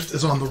 The rift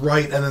is on the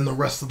right, and then the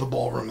rest of the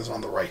ballroom is on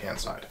the right-hand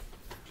side.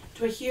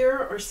 Do I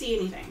hear or see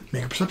anything?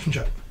 Make a perception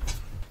check.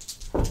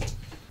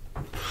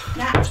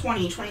 Nat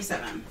 20,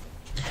 27.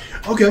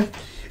 Okay.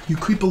 You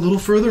creep a little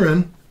further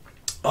in.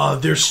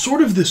 There's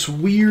sort of this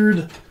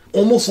weird,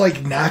 almost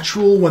like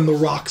natural when the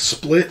rocks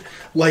split,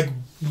 like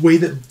way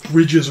that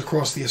bridges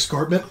across the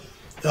escarpment.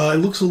 It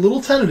looks a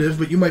little tentative,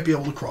 but you might be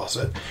able to cross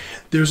it.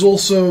 There's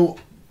also,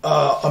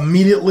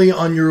 immediately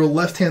on your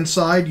left-hand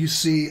side, you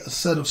see a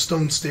set of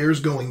stone stairs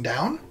going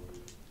down.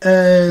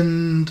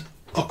 And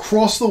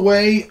across the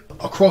way,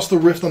 across the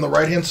rift on the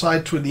right-hand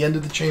side toward the end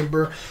of the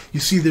chamber, you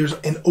see there's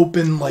an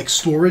open, like,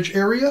 storage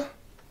area.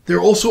 There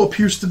also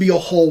appears to be a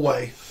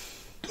hallway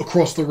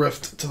across the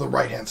rift to the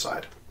right-hand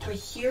side. Do I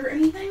hear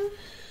anything?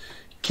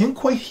 Can't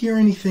quite hear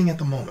anything at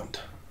the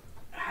moment.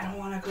 I don't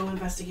want to go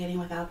investigating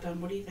without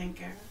them. What do you think,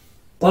 Kara?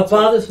 What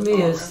bothers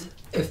me is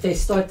if they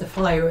start the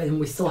fire and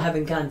we still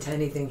haven't gotten to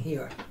anything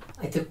here.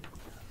 I think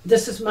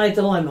this is my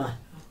dilemma.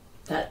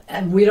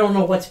 And we don't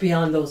know what's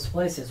beyond those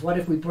places. What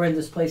if we burn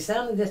this place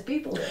down and there's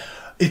people there?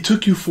 It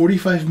took you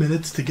 45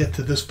 minutes to get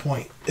to this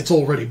point. It's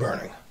already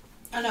burning.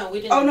 Oh no,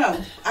 we didn't. Oh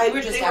no, We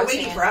were just they were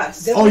waiting dousing for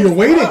us. Oh, you're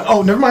waiting?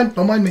 Oh, never mind.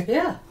 Don't mind me.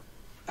 Yeah.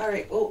 All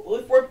right. Well,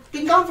 we've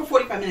been gone for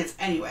 45 minutes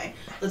anyway.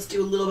 Let's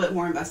do a little bit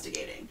more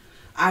investigating.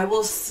 I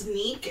will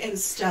sneak and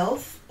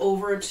stealth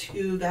over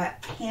to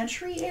that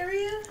pantry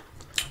area.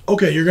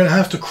 Okay, you're going to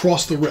have to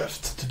cross the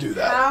rift to do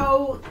that.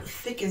 How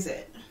thick is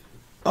it?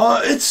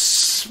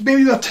 It's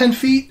maybe about 10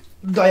 feet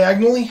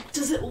diagonally.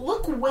 Does it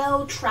look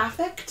well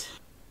trafficked?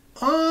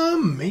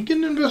 Make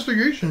an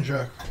investigation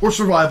check. Or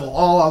survival.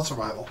 All out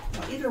survival.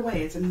 Well, either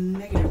way, it's a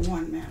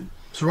 -1, man.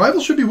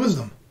 Survival should be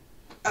wisdom.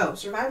 Oh,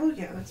 survival?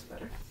 Yeah, that's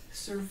better.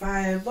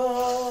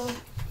 Survival.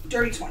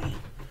 Dirty 20.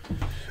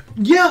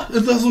 Yeah,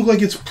 it does look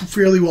like it's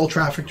fairly well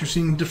trafficked. You're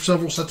seeing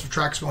several sets of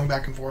tracks going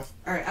back and forth.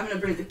 All right, I'm going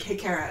to bring the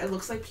Kara. It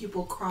looks like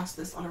people cross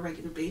this on a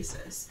regular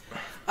basis.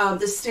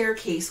 The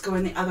staircase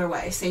going the other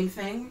way, same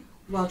thing?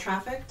 Well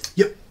trafficked?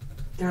 Yep.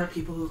 There are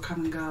people who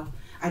come and go.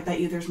 I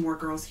bet you there's more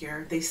girls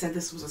here. They said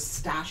this was a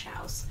stash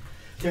house.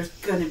 There's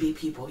going to be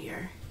people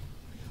here.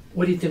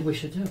 What do you think we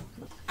should do?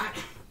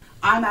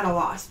 I'm at a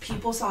loss.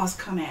 People saw us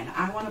come in.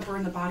 I want to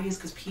burn the bodies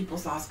because people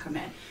saw us come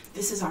in.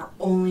 This is our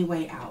only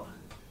way out.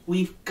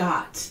 We've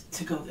got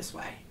to go this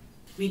way.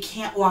 we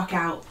can't walk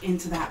out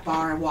into that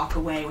bar and walk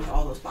away with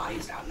all those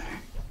bodies down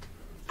there.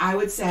 I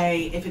would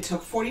say if it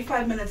took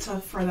 45 minutes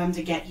for them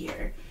to get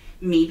here,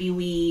 maybe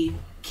we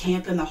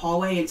camp in the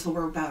hallway until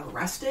we're about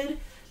arrested,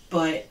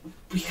 but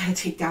we gotta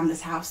take down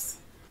this house.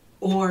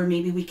 Or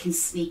maybe we can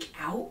sneak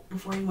out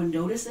before anyone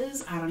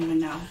notices. I don't even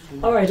know.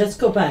 All right, let's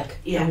go back.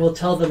 Yeah. And we'll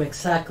tell them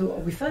exactly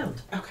what we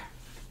found. Okay.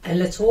 And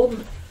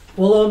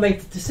we'll all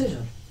make the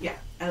decision. Yeah,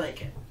 I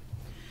like it.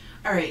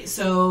 All right,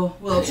 so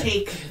we'll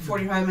take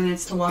 45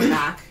 minutes to walk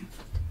back.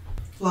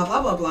 Blah,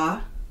 blah, blah,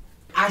 blah.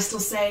 I still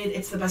say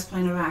it's the best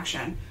plan of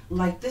action.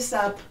 Light this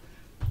up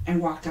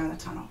and walk down the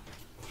tunnel.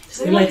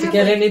 Would you like to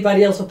get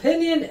anybody else's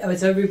opinion, or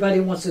is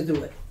everybody wants to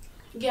do it?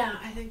 Yeah,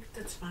 I think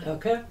that's fine.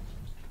 Okay.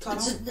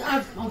 tunnel?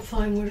 I'm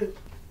fine with it.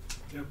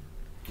 Yep.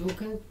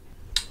 Okay.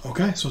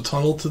 Okay, so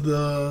tunnel to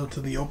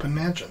the open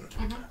mansion.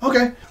 Mm-hmm.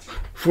 Okay,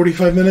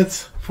 45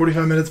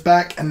 minutes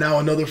back, and now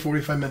another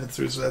 45 minutes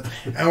through. So that's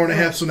an hour and a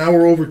half. So now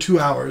we're over 2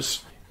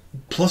 hours,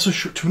 plus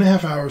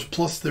 2.5 hours,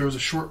 plus there was a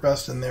short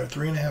rest in there,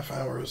 3.5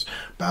 hours.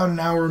 About an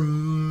hour,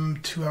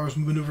 2 hours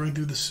maneuvering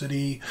through the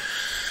city.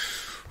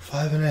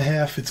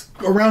 5.5. It's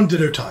around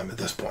dinner time at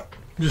this point.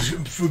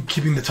 Just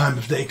keeping the time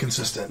of day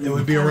consistent. It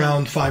would be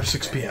around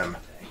 5-6 p.m.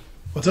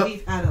 What's up?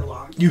 We've had a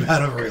long. You've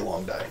had a very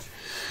long day.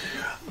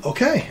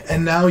 Okay,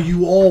 and now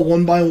you all,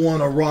 one by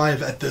one,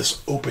 arrive at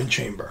this open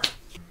chamber.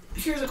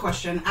 Here's a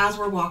question. As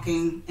we're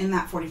walking in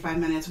that 45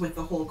 minutes with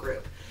the whole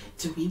group,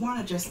 do we want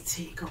to just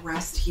take a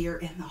rest here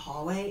in the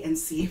hallway and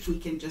see if we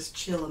can just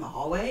chill in the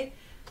hallway?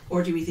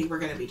 Or do we think we're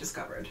going to be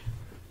discovered?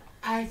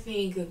 I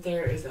think that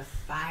there is a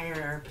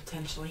fire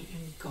potentially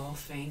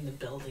engulfing the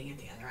building at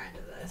the other end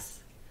of this.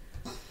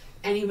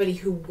 Anybody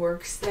who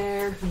works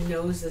there, who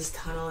knows this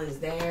tunnel is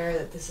there,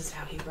 that this is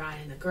how he brought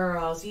in the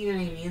girls, you know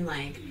what I mean?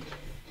 Like,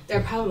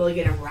 they're probably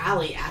going to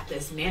rally at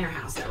this manor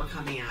house that we're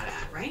coming out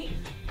at, right?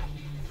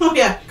 Oh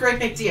yeah,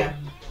 great idea.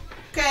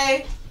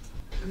 Okay.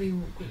 I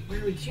mean, where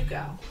would you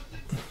go?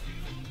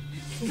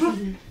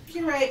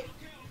 You're right.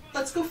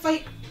 Let's go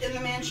fight in the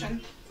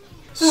mansion.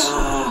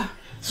 So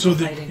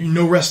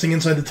no resting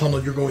inside the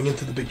tunnel, you're going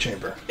into the big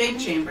chamber. Big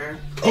chamber.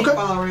 Big Okay.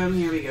 ballroom.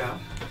 Here we go.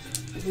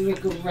 We're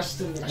gonna go rest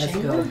in the Let's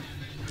chamber.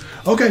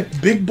 go. Okay,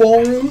 big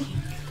ballroom,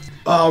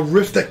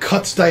 rift that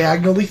cuts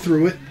diagonally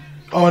through it.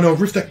 Oh no,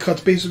 rift that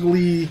cuts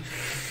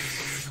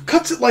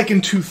it like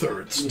in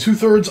 2/3.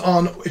 2/3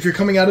 on, if you're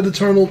coming out of the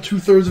tunnel,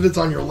 2/3 of it's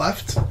on your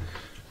left,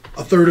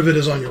 1/3 of it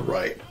is on your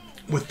right,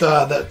 with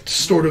that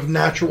sort of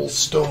natural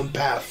stone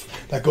path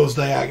that goes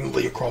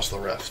diagonally across the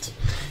rift.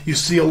 You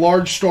see a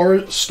large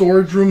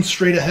storage room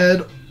straight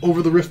ahead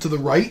over the rift to the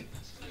right,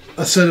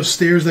 a set of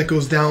stairs that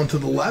goes down to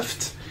the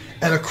left,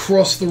 and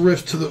across the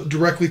rift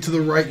directly to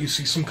the right, you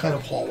see some kind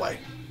of hallway.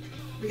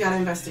 We gotta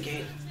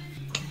investigate.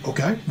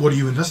 Okay, what are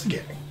you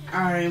investigating?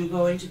 I'm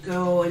going to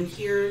go and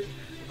hear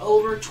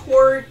over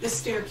toward the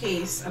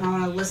staircase, and I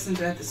want to listen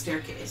to at the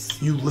staircase.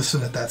 You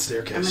listen at that I'm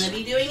staircase. going to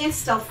be doing it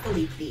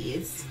stealthily,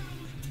 please.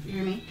 You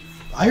hear me?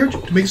 I heard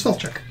you. Make a stealth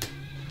check.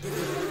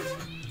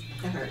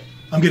 I heard.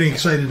 I'm getting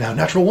excited now.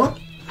 Natural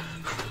 1?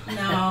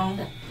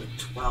 No.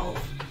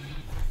 12.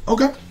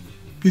 Okay.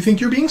 You think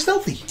you're being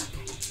stealthy.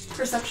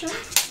 Perception?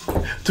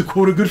 To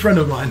quote a good friend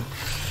of mine.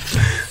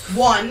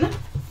 1.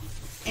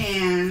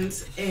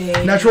 And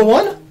a... Natural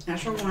 1?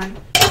 Natural 1.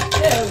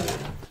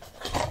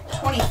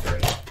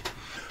 23.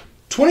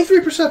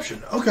 23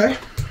 perception. Okay.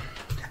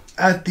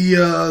 At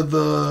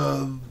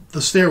the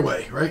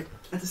stairway, right?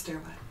 At the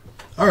stairway.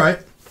 All right.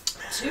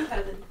 To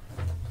heaven.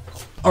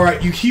 All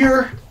right. You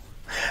hear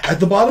at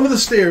the bottom of the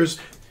stairs,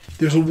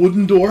 there's a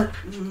wooden door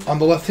on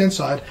the left-hand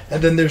side,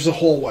 and then there's a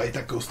hallway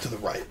that goes to the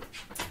right.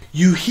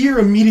 You hear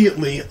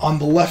immediately on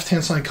the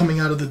left-hand side coming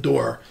out of the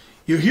door,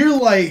 you hear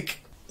like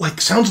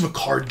sounds of a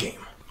card game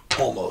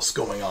almost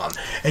going on.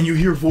 And you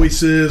hear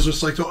voices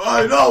just like,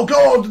 "Hey, no,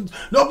 go on,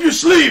 up your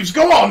sleeves,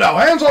 go on now,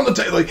 hands on the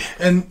table."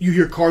 And you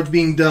hear cards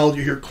being dealt,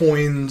 you hear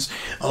coins,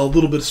 a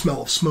little bit of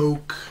smell of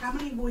smoke. How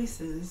many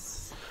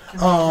voices? Can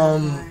I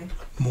verify?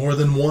 More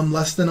than one,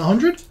 less than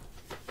 100?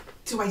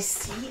 Do I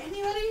see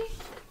anybody?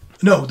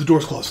 No, the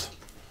door's closed.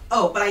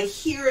 Oh, but I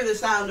hear the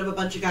sound of a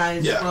bunch of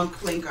guys Yeah.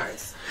 playing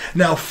cards.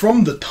 Now,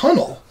 from the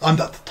tunnel,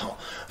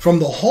 from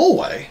the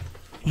hallway,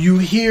 you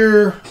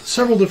hear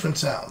several different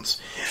sounds.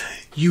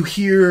 You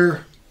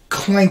hear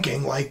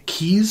clanking, like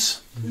keys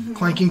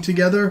clanking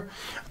together.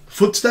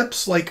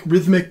 Footsteps, like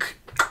rhythmic.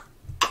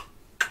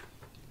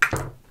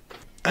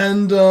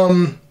 And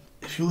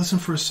if you listen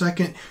for a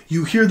second,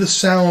 you hear the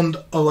sound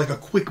of like a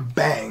quick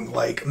bang,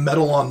 like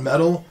metal on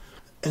metal.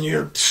 And you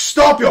hear,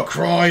 "Stop your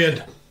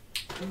crying!"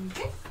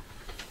 Okay.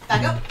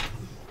 Back up.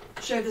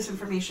 Share this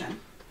information.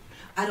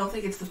 I don't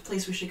think it's the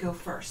place we should go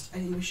first. I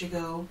think we should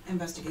go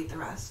investigate the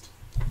rest.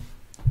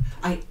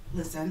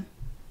 Listen.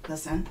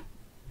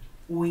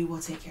 We will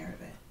take care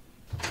of it.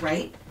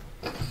 Right?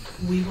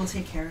 We will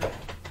take care of it.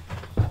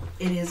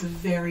 It is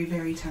very,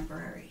 very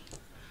temporary.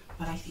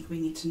 But I think we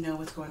need to know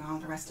what's going on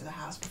with the rest of the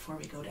house before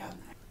we go down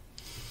there.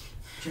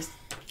 Just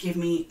give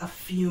me a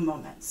few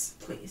moments,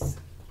 please.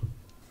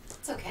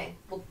 It's okay.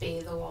 We'll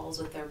bathe the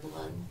walls with their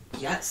blood.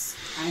 Yes,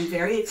 I'm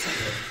very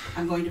excited.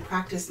 I'm going to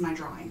practice my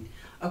drawing.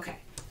 Okay,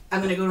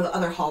 I'm going to go to the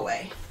other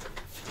hallway.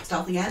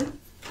 Stealth again?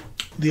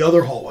 The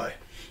other hallway.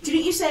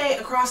 Didn't you say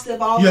across the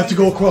ball? You have to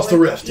go across the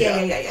rift.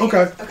 Yeah.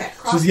 Okay. Okay.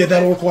 So yeah,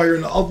 that'll require.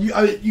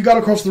 You got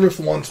to cross the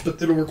rift once,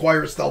 but it'll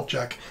require a stealth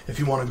check if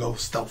you want to go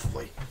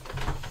stealthily.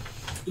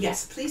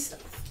 Yes, please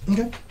stealth.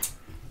 Okay.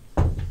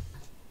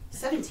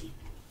 17.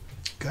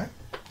 Okay.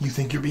 You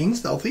think you're being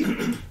stealthy?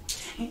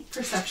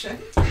 Perception.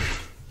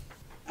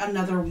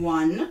 Another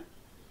 1.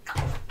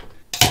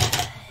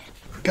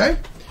 Okay.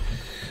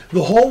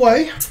 The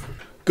hallway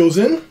goes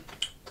in,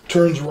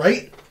 turns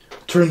right,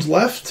 turns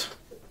left,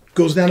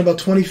 goes down about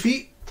 20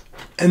 feet,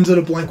 ends at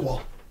a blank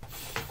wall.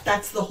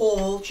 That's the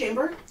whole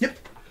chamber? Yep.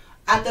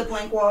 At the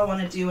blank wall, I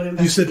want to do an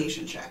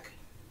investigation check.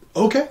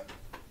 Okay.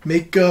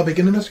 Make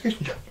an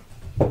investigation check.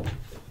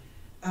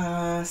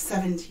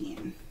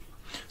 17.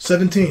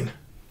 17.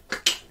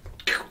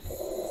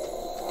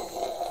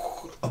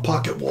 A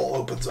pocket wall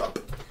opens up.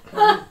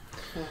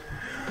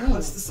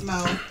 What's the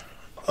smell?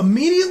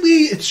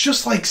 Immediately, it's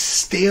just like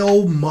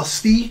stale,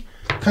 musty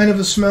kind of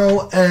a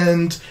smell,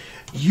 and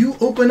you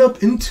open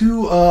up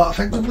into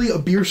effectively a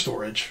beer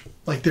storage.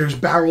 Like there's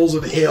barrels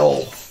of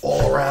ale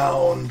all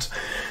around.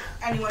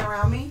 Anyone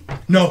around me?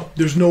 No,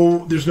 there's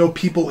no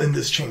people in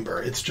this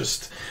chamber. It's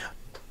just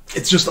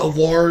a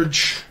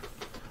large,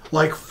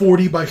 like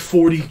 40 by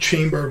 40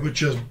 chamber with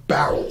just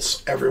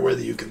barrels everywhere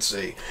that you can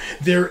see.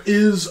 There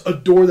is a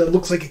door that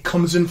looks like it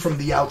comes in from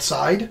the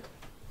outside.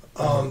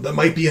 That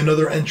might be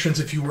another entrance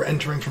if you were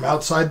entering from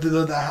outside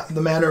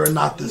the manor and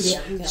not this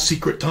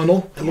secret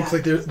tunnel. It looks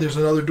like there's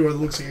another door that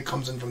looks like it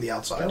comes in from the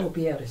outside. That will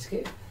be out of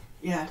escape.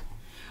 Yeah.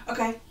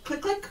 Okay.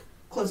 Click, click.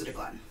 Close it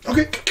again.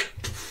 Okay.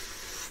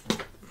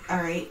 All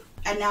right.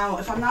 And now,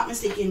 if I'm not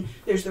mistaken,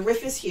 there's the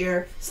rift is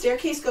here,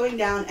 staircase going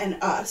down, and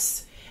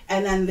us.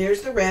 And then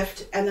there's the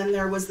rift, and then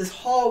there was this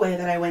hallway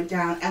that I went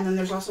down, and then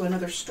there's also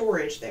another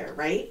storage there,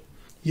 right?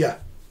 Yeah.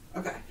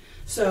 Okay.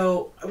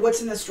 So,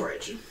 what's in the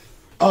storage?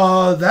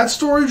 That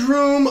storage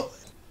room,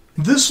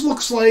 this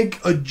looks like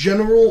a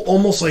general,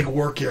 almost like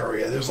work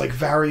area. There's like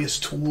various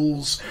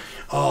tools,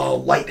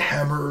 light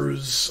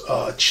hammers,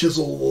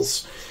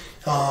 chisels,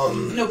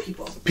 No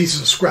people.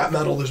 pieces of scrap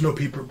metal. There's no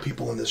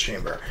people in this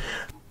chamber.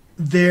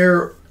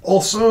 There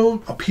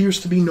also appears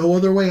to be no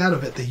other way out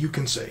of it that you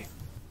can see.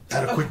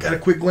 At a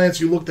quick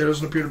glance, you look. There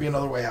doesn't appear to be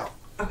another way out.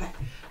 Okay.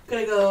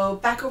 Gonna go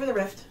back over the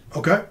rift.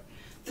 Okay.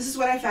 This is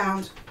what I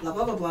found. Blah,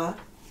 blah, blah, blah.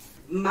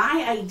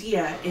 My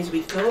idea is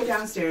we go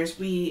downstairs,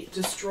 we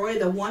destroy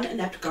the one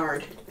inept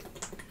guard,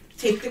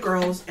 take the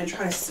girls, and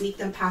try to sneak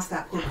them past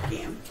that poker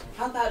game.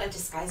 How about I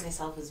disguise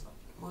myself as,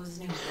 what was his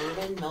name?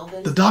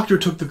 Melvin? The doctor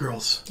took the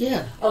girls.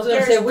 Yeah. I was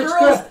going to There's say, which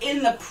girls girl?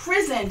 in the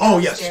prison Oh,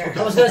 yes. downstairs.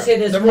 I was going to say,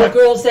 there's Never more mind.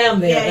 girls down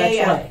there. Yeah, That's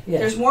yeah. right. Yeah.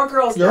 There's more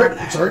girls You're down right.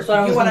 there. Sorry. That's what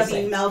I was You want gonna to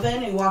be say.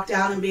 Melvin and walk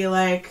down and be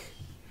like,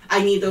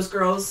 I need those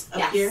girls up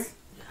Yes. here?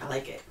 I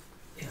like it.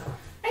 Yeah.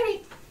 I mean,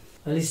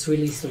 At least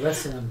release the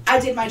rest of them. I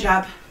did my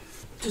job.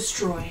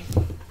 Destroy.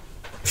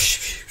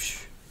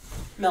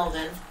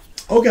 Melvin.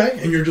 Okay,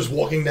 and you're just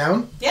walking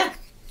down? Yeah.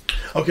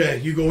 Okay,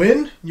 you go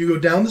in, you go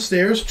down the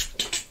stairs,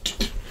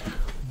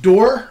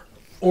 door,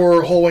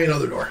 or hallway,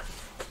 another door.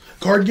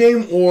 Card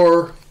game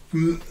or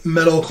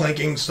metal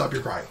clanking, stop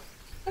your crying.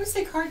 I would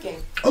say card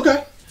game.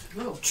 Okay.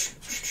 Oh.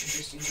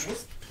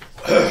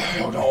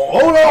 Hold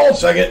on a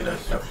second.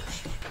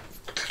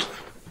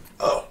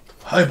 Oh,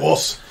 hi,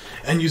 boss.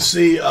 And you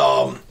see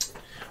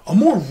a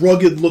more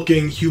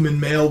rugged-looking human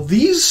male.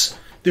 There's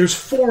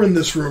 4 in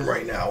this room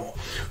right now.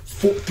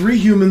 3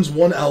 humans,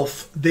 1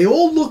 elf. They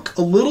all look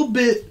a little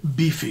bit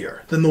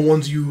beefier than the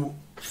ones you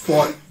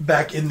fought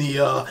back in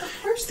the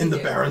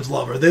Baron's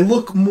Lover. They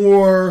look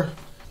more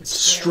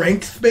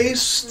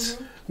strength-based,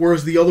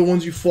 whereas the other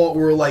ones you fought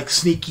were like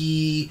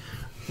sneaky,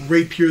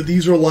 rapier.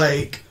 These are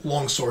like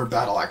longsword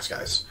battle axe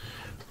guys.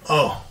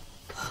 Oh.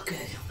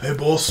 Okay. Hey,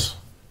 boss.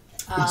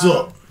 What's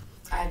up?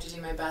 I have to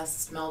do my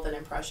best Melvin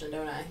impression,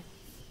 don't I?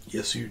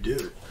 Yes, you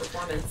do.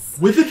 Performance.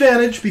 With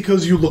advantage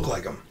because you look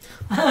like him.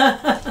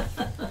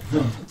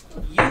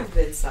 You've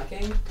been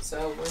sucking,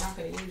 so we're not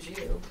going to use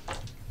you.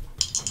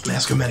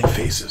 Mask of Many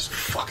Faces.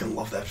 Fucking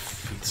love that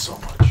feat so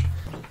much.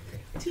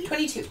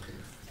 22.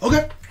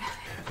 Okay.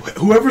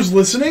 Whoever's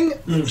listening,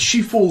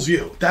 she fools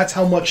you. That's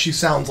how much she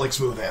sounds like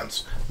Smooth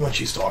Hands when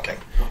she's talking.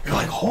 You're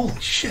like, holy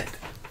shit.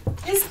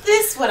 Is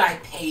this what I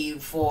pay you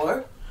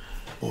for?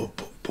 Well,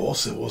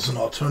 boss, it wasn't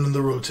our turn in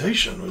the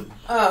rotation.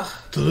 Ugh.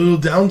 It's a little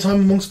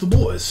downtime amongst the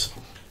boys.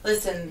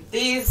 Listen,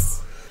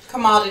 these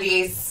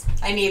commodities,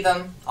 I need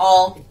them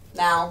all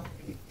now.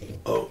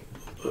 Oh.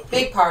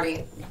 Big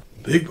party.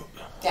 Big...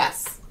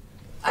 Yes.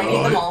 I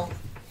need them all.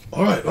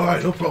 Alright,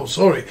 no problem.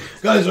 Sorry.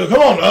 Guys, come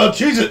on,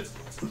 tease it.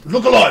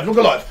 Look alive.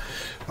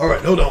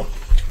 Alright, hold on.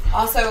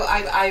 Also,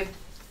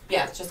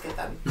 yeah, just get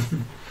them.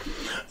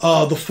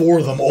 The 4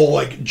 of them all,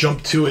 like,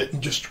 jump to it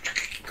and just...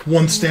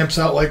 One stamps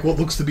out, like, what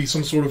looks to be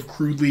some sort of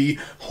crudely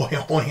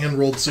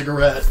hand-rolled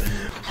cigarette.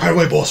 Right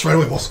away, boss.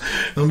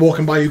 And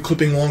walking by you,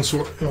 clipping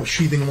longsword,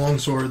 sheathing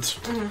longswords.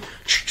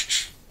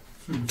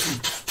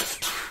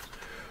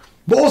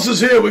 Boss is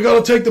here. We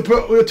gotta take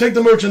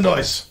the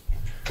merchandise.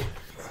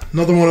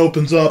 Another one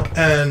opens up,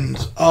 and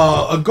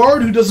a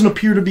guard who doesn't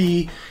appear to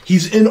be...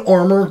 He's in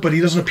armor, but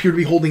he doesn't appear to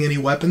be holding any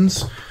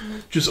weapons.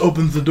 Just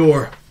opens the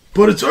door.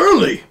 But it's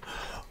early!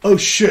 Oh,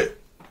 shit.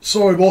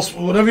 Sorry, boss.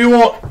 Whatever you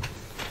want.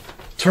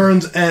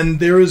 Turns, and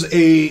there is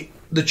a...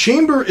 The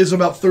chamber is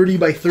about 30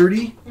 by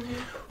 30.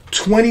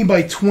 20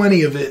 by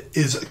 20 of it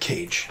is a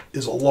cage.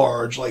 Is a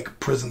large, like,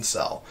 prison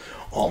cell.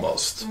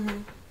 Almost.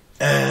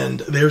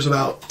 And there's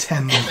about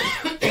 10 women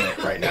in it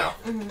right now.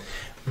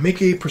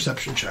 Make a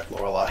perception check,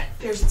 Lorelei.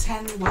 There's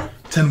 10 what?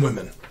 10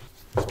 women.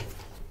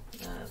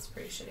 That's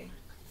pretty shitty.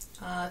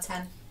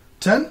 10.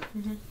 10?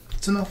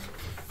 That's enough.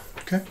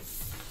 Okay.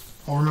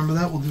 I'll remember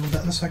that. We'll deal with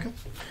that in a second.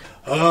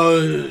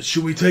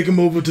 Should we take them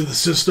over to the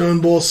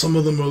cistern, boss? Some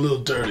of them are a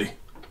little dirty.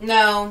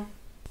 No.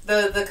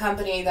 The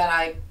company that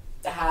I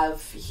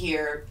have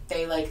here,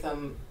 they like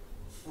them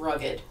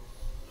rugged.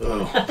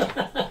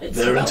 Oh.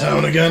 They're in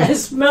town again?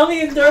 It's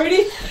smelly and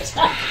dirty?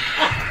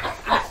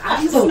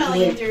 I'm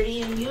smelling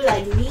dirty and you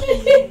like me.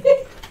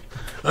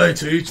 Hey,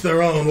 to each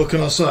their own. What can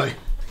I say?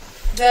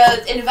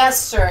 The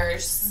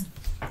investors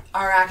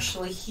are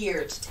actually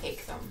here to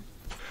take them.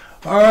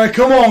 Alright,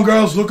 come on,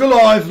 girls. Look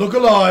alive. Look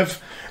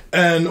alive.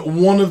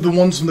 And one of the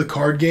ones from the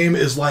card game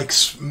is like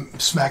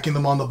smacking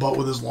them on the butt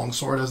with his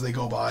longsword as they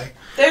go by.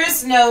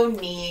 There's no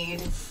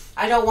need.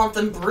 I don't want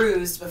them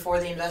bruised before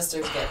the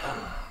investors get them.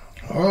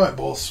 Alright,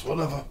 boss.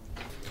 Whatever.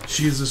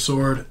 She has a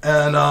sword.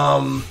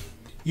 And,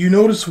 you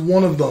notice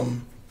one of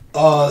them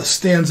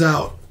stands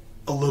out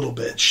a little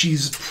bit.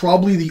 She's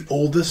probably the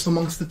oldest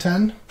amongst the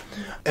 10.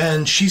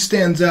 And she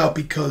stands out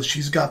because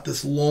she's got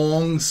this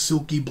long,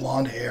 silky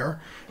blonde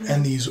hair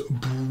and these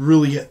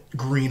brilliant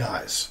green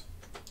eyes.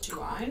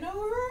 Do I know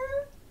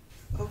her?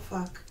 Oh,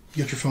 fuck.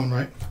 You got your phone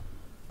right?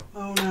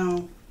 Oh,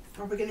 no.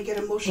 Are we gonna get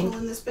emotional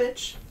in this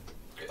bitch?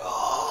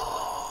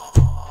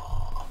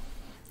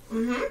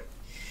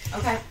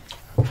 Okay.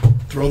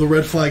 Throw the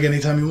red flag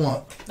anytime you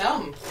want.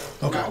 No.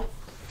 Okay. No.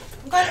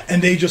 Okay.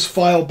 And they just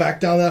file back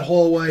down that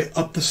hallway,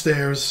 up the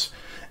stairs,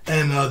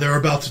 and they're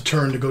about to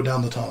turn to go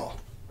down the tunnel.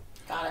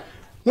 Got it.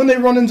 When they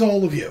run into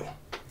all of you,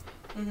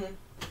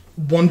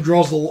 one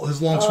draws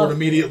his longsword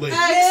immediately.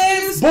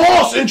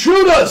 Boss,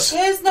 intruders!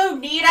 There's no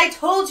need. I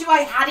told you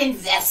I had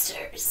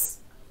investors.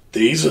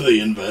 These are the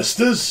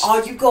investors?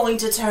 Are you going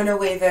to turn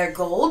away their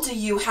gold? Do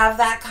you have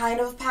that kind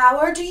of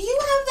power? Do you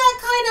have that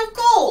kind of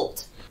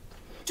gold?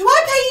 Do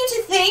I pay you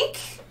to think?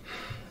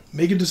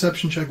 Make a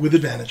deception check with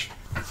advantage.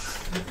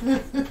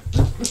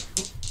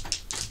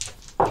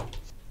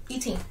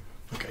 18.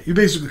 Okay, you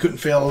basically couldn't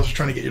fail. I was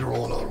trying to get you to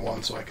roll another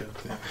one so I could...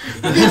 Yeah.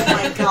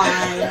 Oh my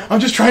god. I'm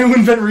just trying to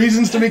invent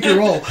reasons to make you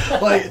roll.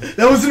 Like,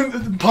 that was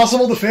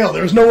impossible to fail.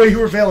 There was no way you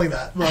were failing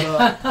that.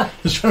 But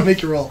just trying to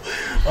make you roll.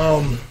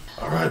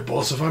 Alright,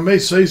 boss, if I may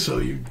say so,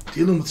 you're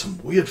dealing with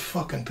some weird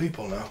fucking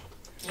people now.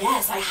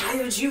 Yes, I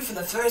hired you for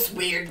the first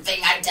weird thing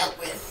I dealt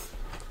with.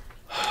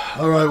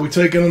 Alright, we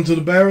taking them to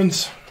the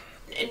Barrens?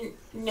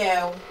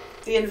 No.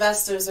 The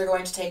investors are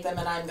going to take them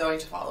and I'm going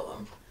to follow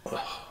them.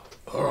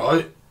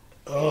 Alright.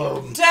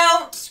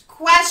 Don't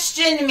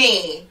question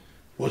me!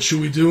 What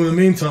should we do in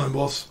the meantime,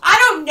 boss? I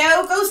don't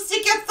know. Go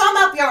stick your thumb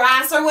up your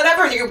ass or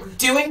whatever you're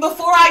doing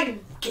before I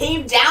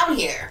came down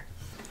here.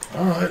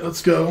 Alright,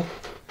 let's go.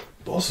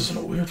 Boss is in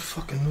a weird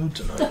fucking mood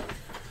tonight.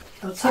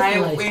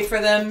 I wait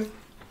for them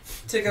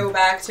to go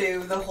back to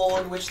the hole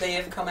in which they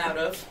have come out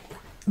of.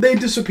 They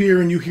disappear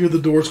and you hear the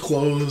doors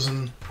close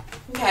and...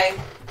 Okay.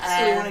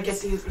 So we want to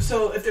get these...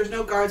 So if there's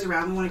no guards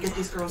around, we want to get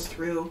these girls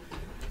through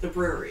the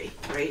brewery,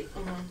 right?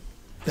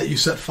 That you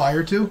set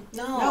fire to?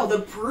 No, the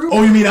brewery.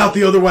 Oh, you mean out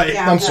the other way?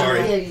 Yeah, I'm no.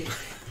 sorry.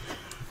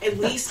 At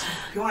least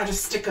you want to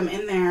just stick them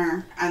in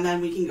there, and then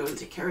we can go and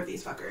take care of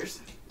these fuckers.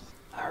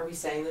 Are we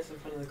saying this in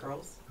front of the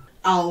girls?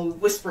 I'll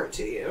whisper it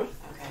to you.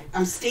 Okay.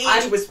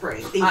 I'm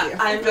whispering. Thank you.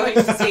 I'm going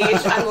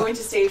to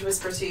stage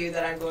whisper to you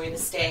that I'm going to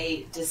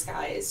stay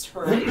disguised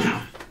for right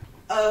now.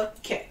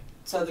 Okay.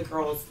 So the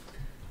girls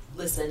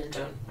listen and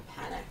don't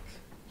panic.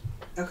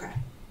 Okay.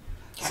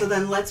 So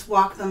then let's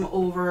walk them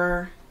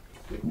over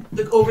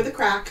the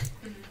crack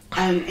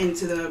and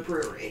into the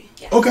brewery.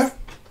 Yes. Okay.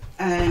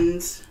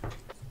 And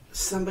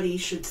somebody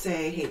should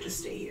say, "Hey, just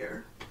stay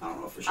here." I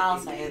don't know if it should I'll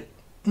be say me. it.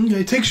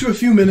 Okay, it takes you a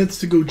few minutes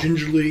to go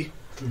gingerly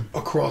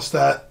across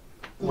that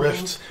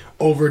rift,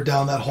 over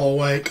down that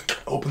hallway,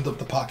 opens up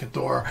the pocket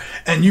door,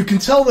 and you can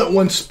tell that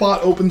when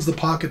Spot opens the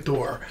pocket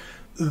door,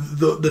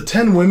 the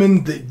 10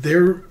 women,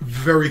 they're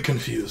very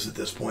confused at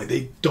this point.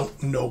 They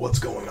don't know what's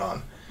going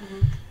on.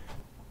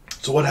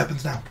 So what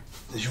happens now?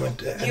 As you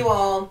went,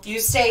 You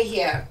stay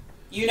here.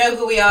 You know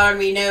who we are,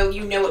 and you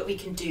know what we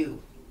can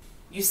do.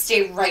 You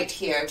stay right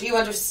here. Do you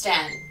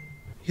understand?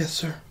 Yes,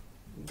 sir.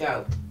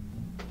 Go.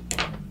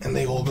 And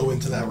they all go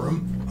into that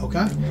room,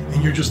 okay?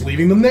 And you're just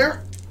leaving them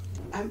there?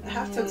 I'm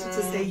half tempted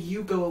to say,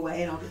 "You go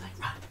away," and I'll be like,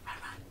 "Run, run,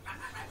 run, run,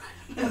 run,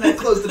 run," and then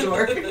close the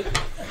door.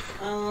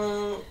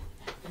 No.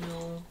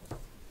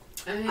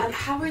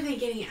 How are they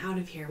getting out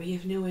of here? We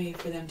have no way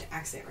for them to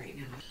exit right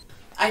now.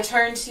 I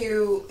turn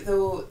to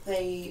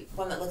the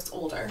one that looks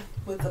older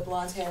with the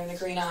blonde hair and the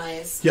green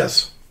eyes.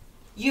 Yes.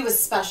 You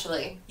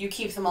especially. You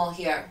keep them all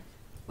here.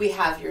 We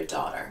have your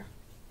daughter.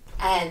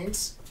 And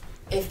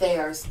if they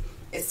are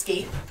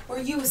escape or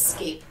you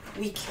escape,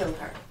 we kill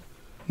her.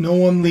 No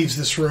one leaves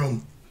this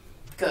room.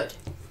 Good.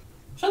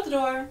 Shut the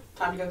door.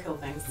 Time to go kill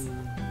things.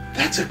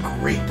 That's a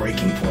great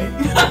breaking point.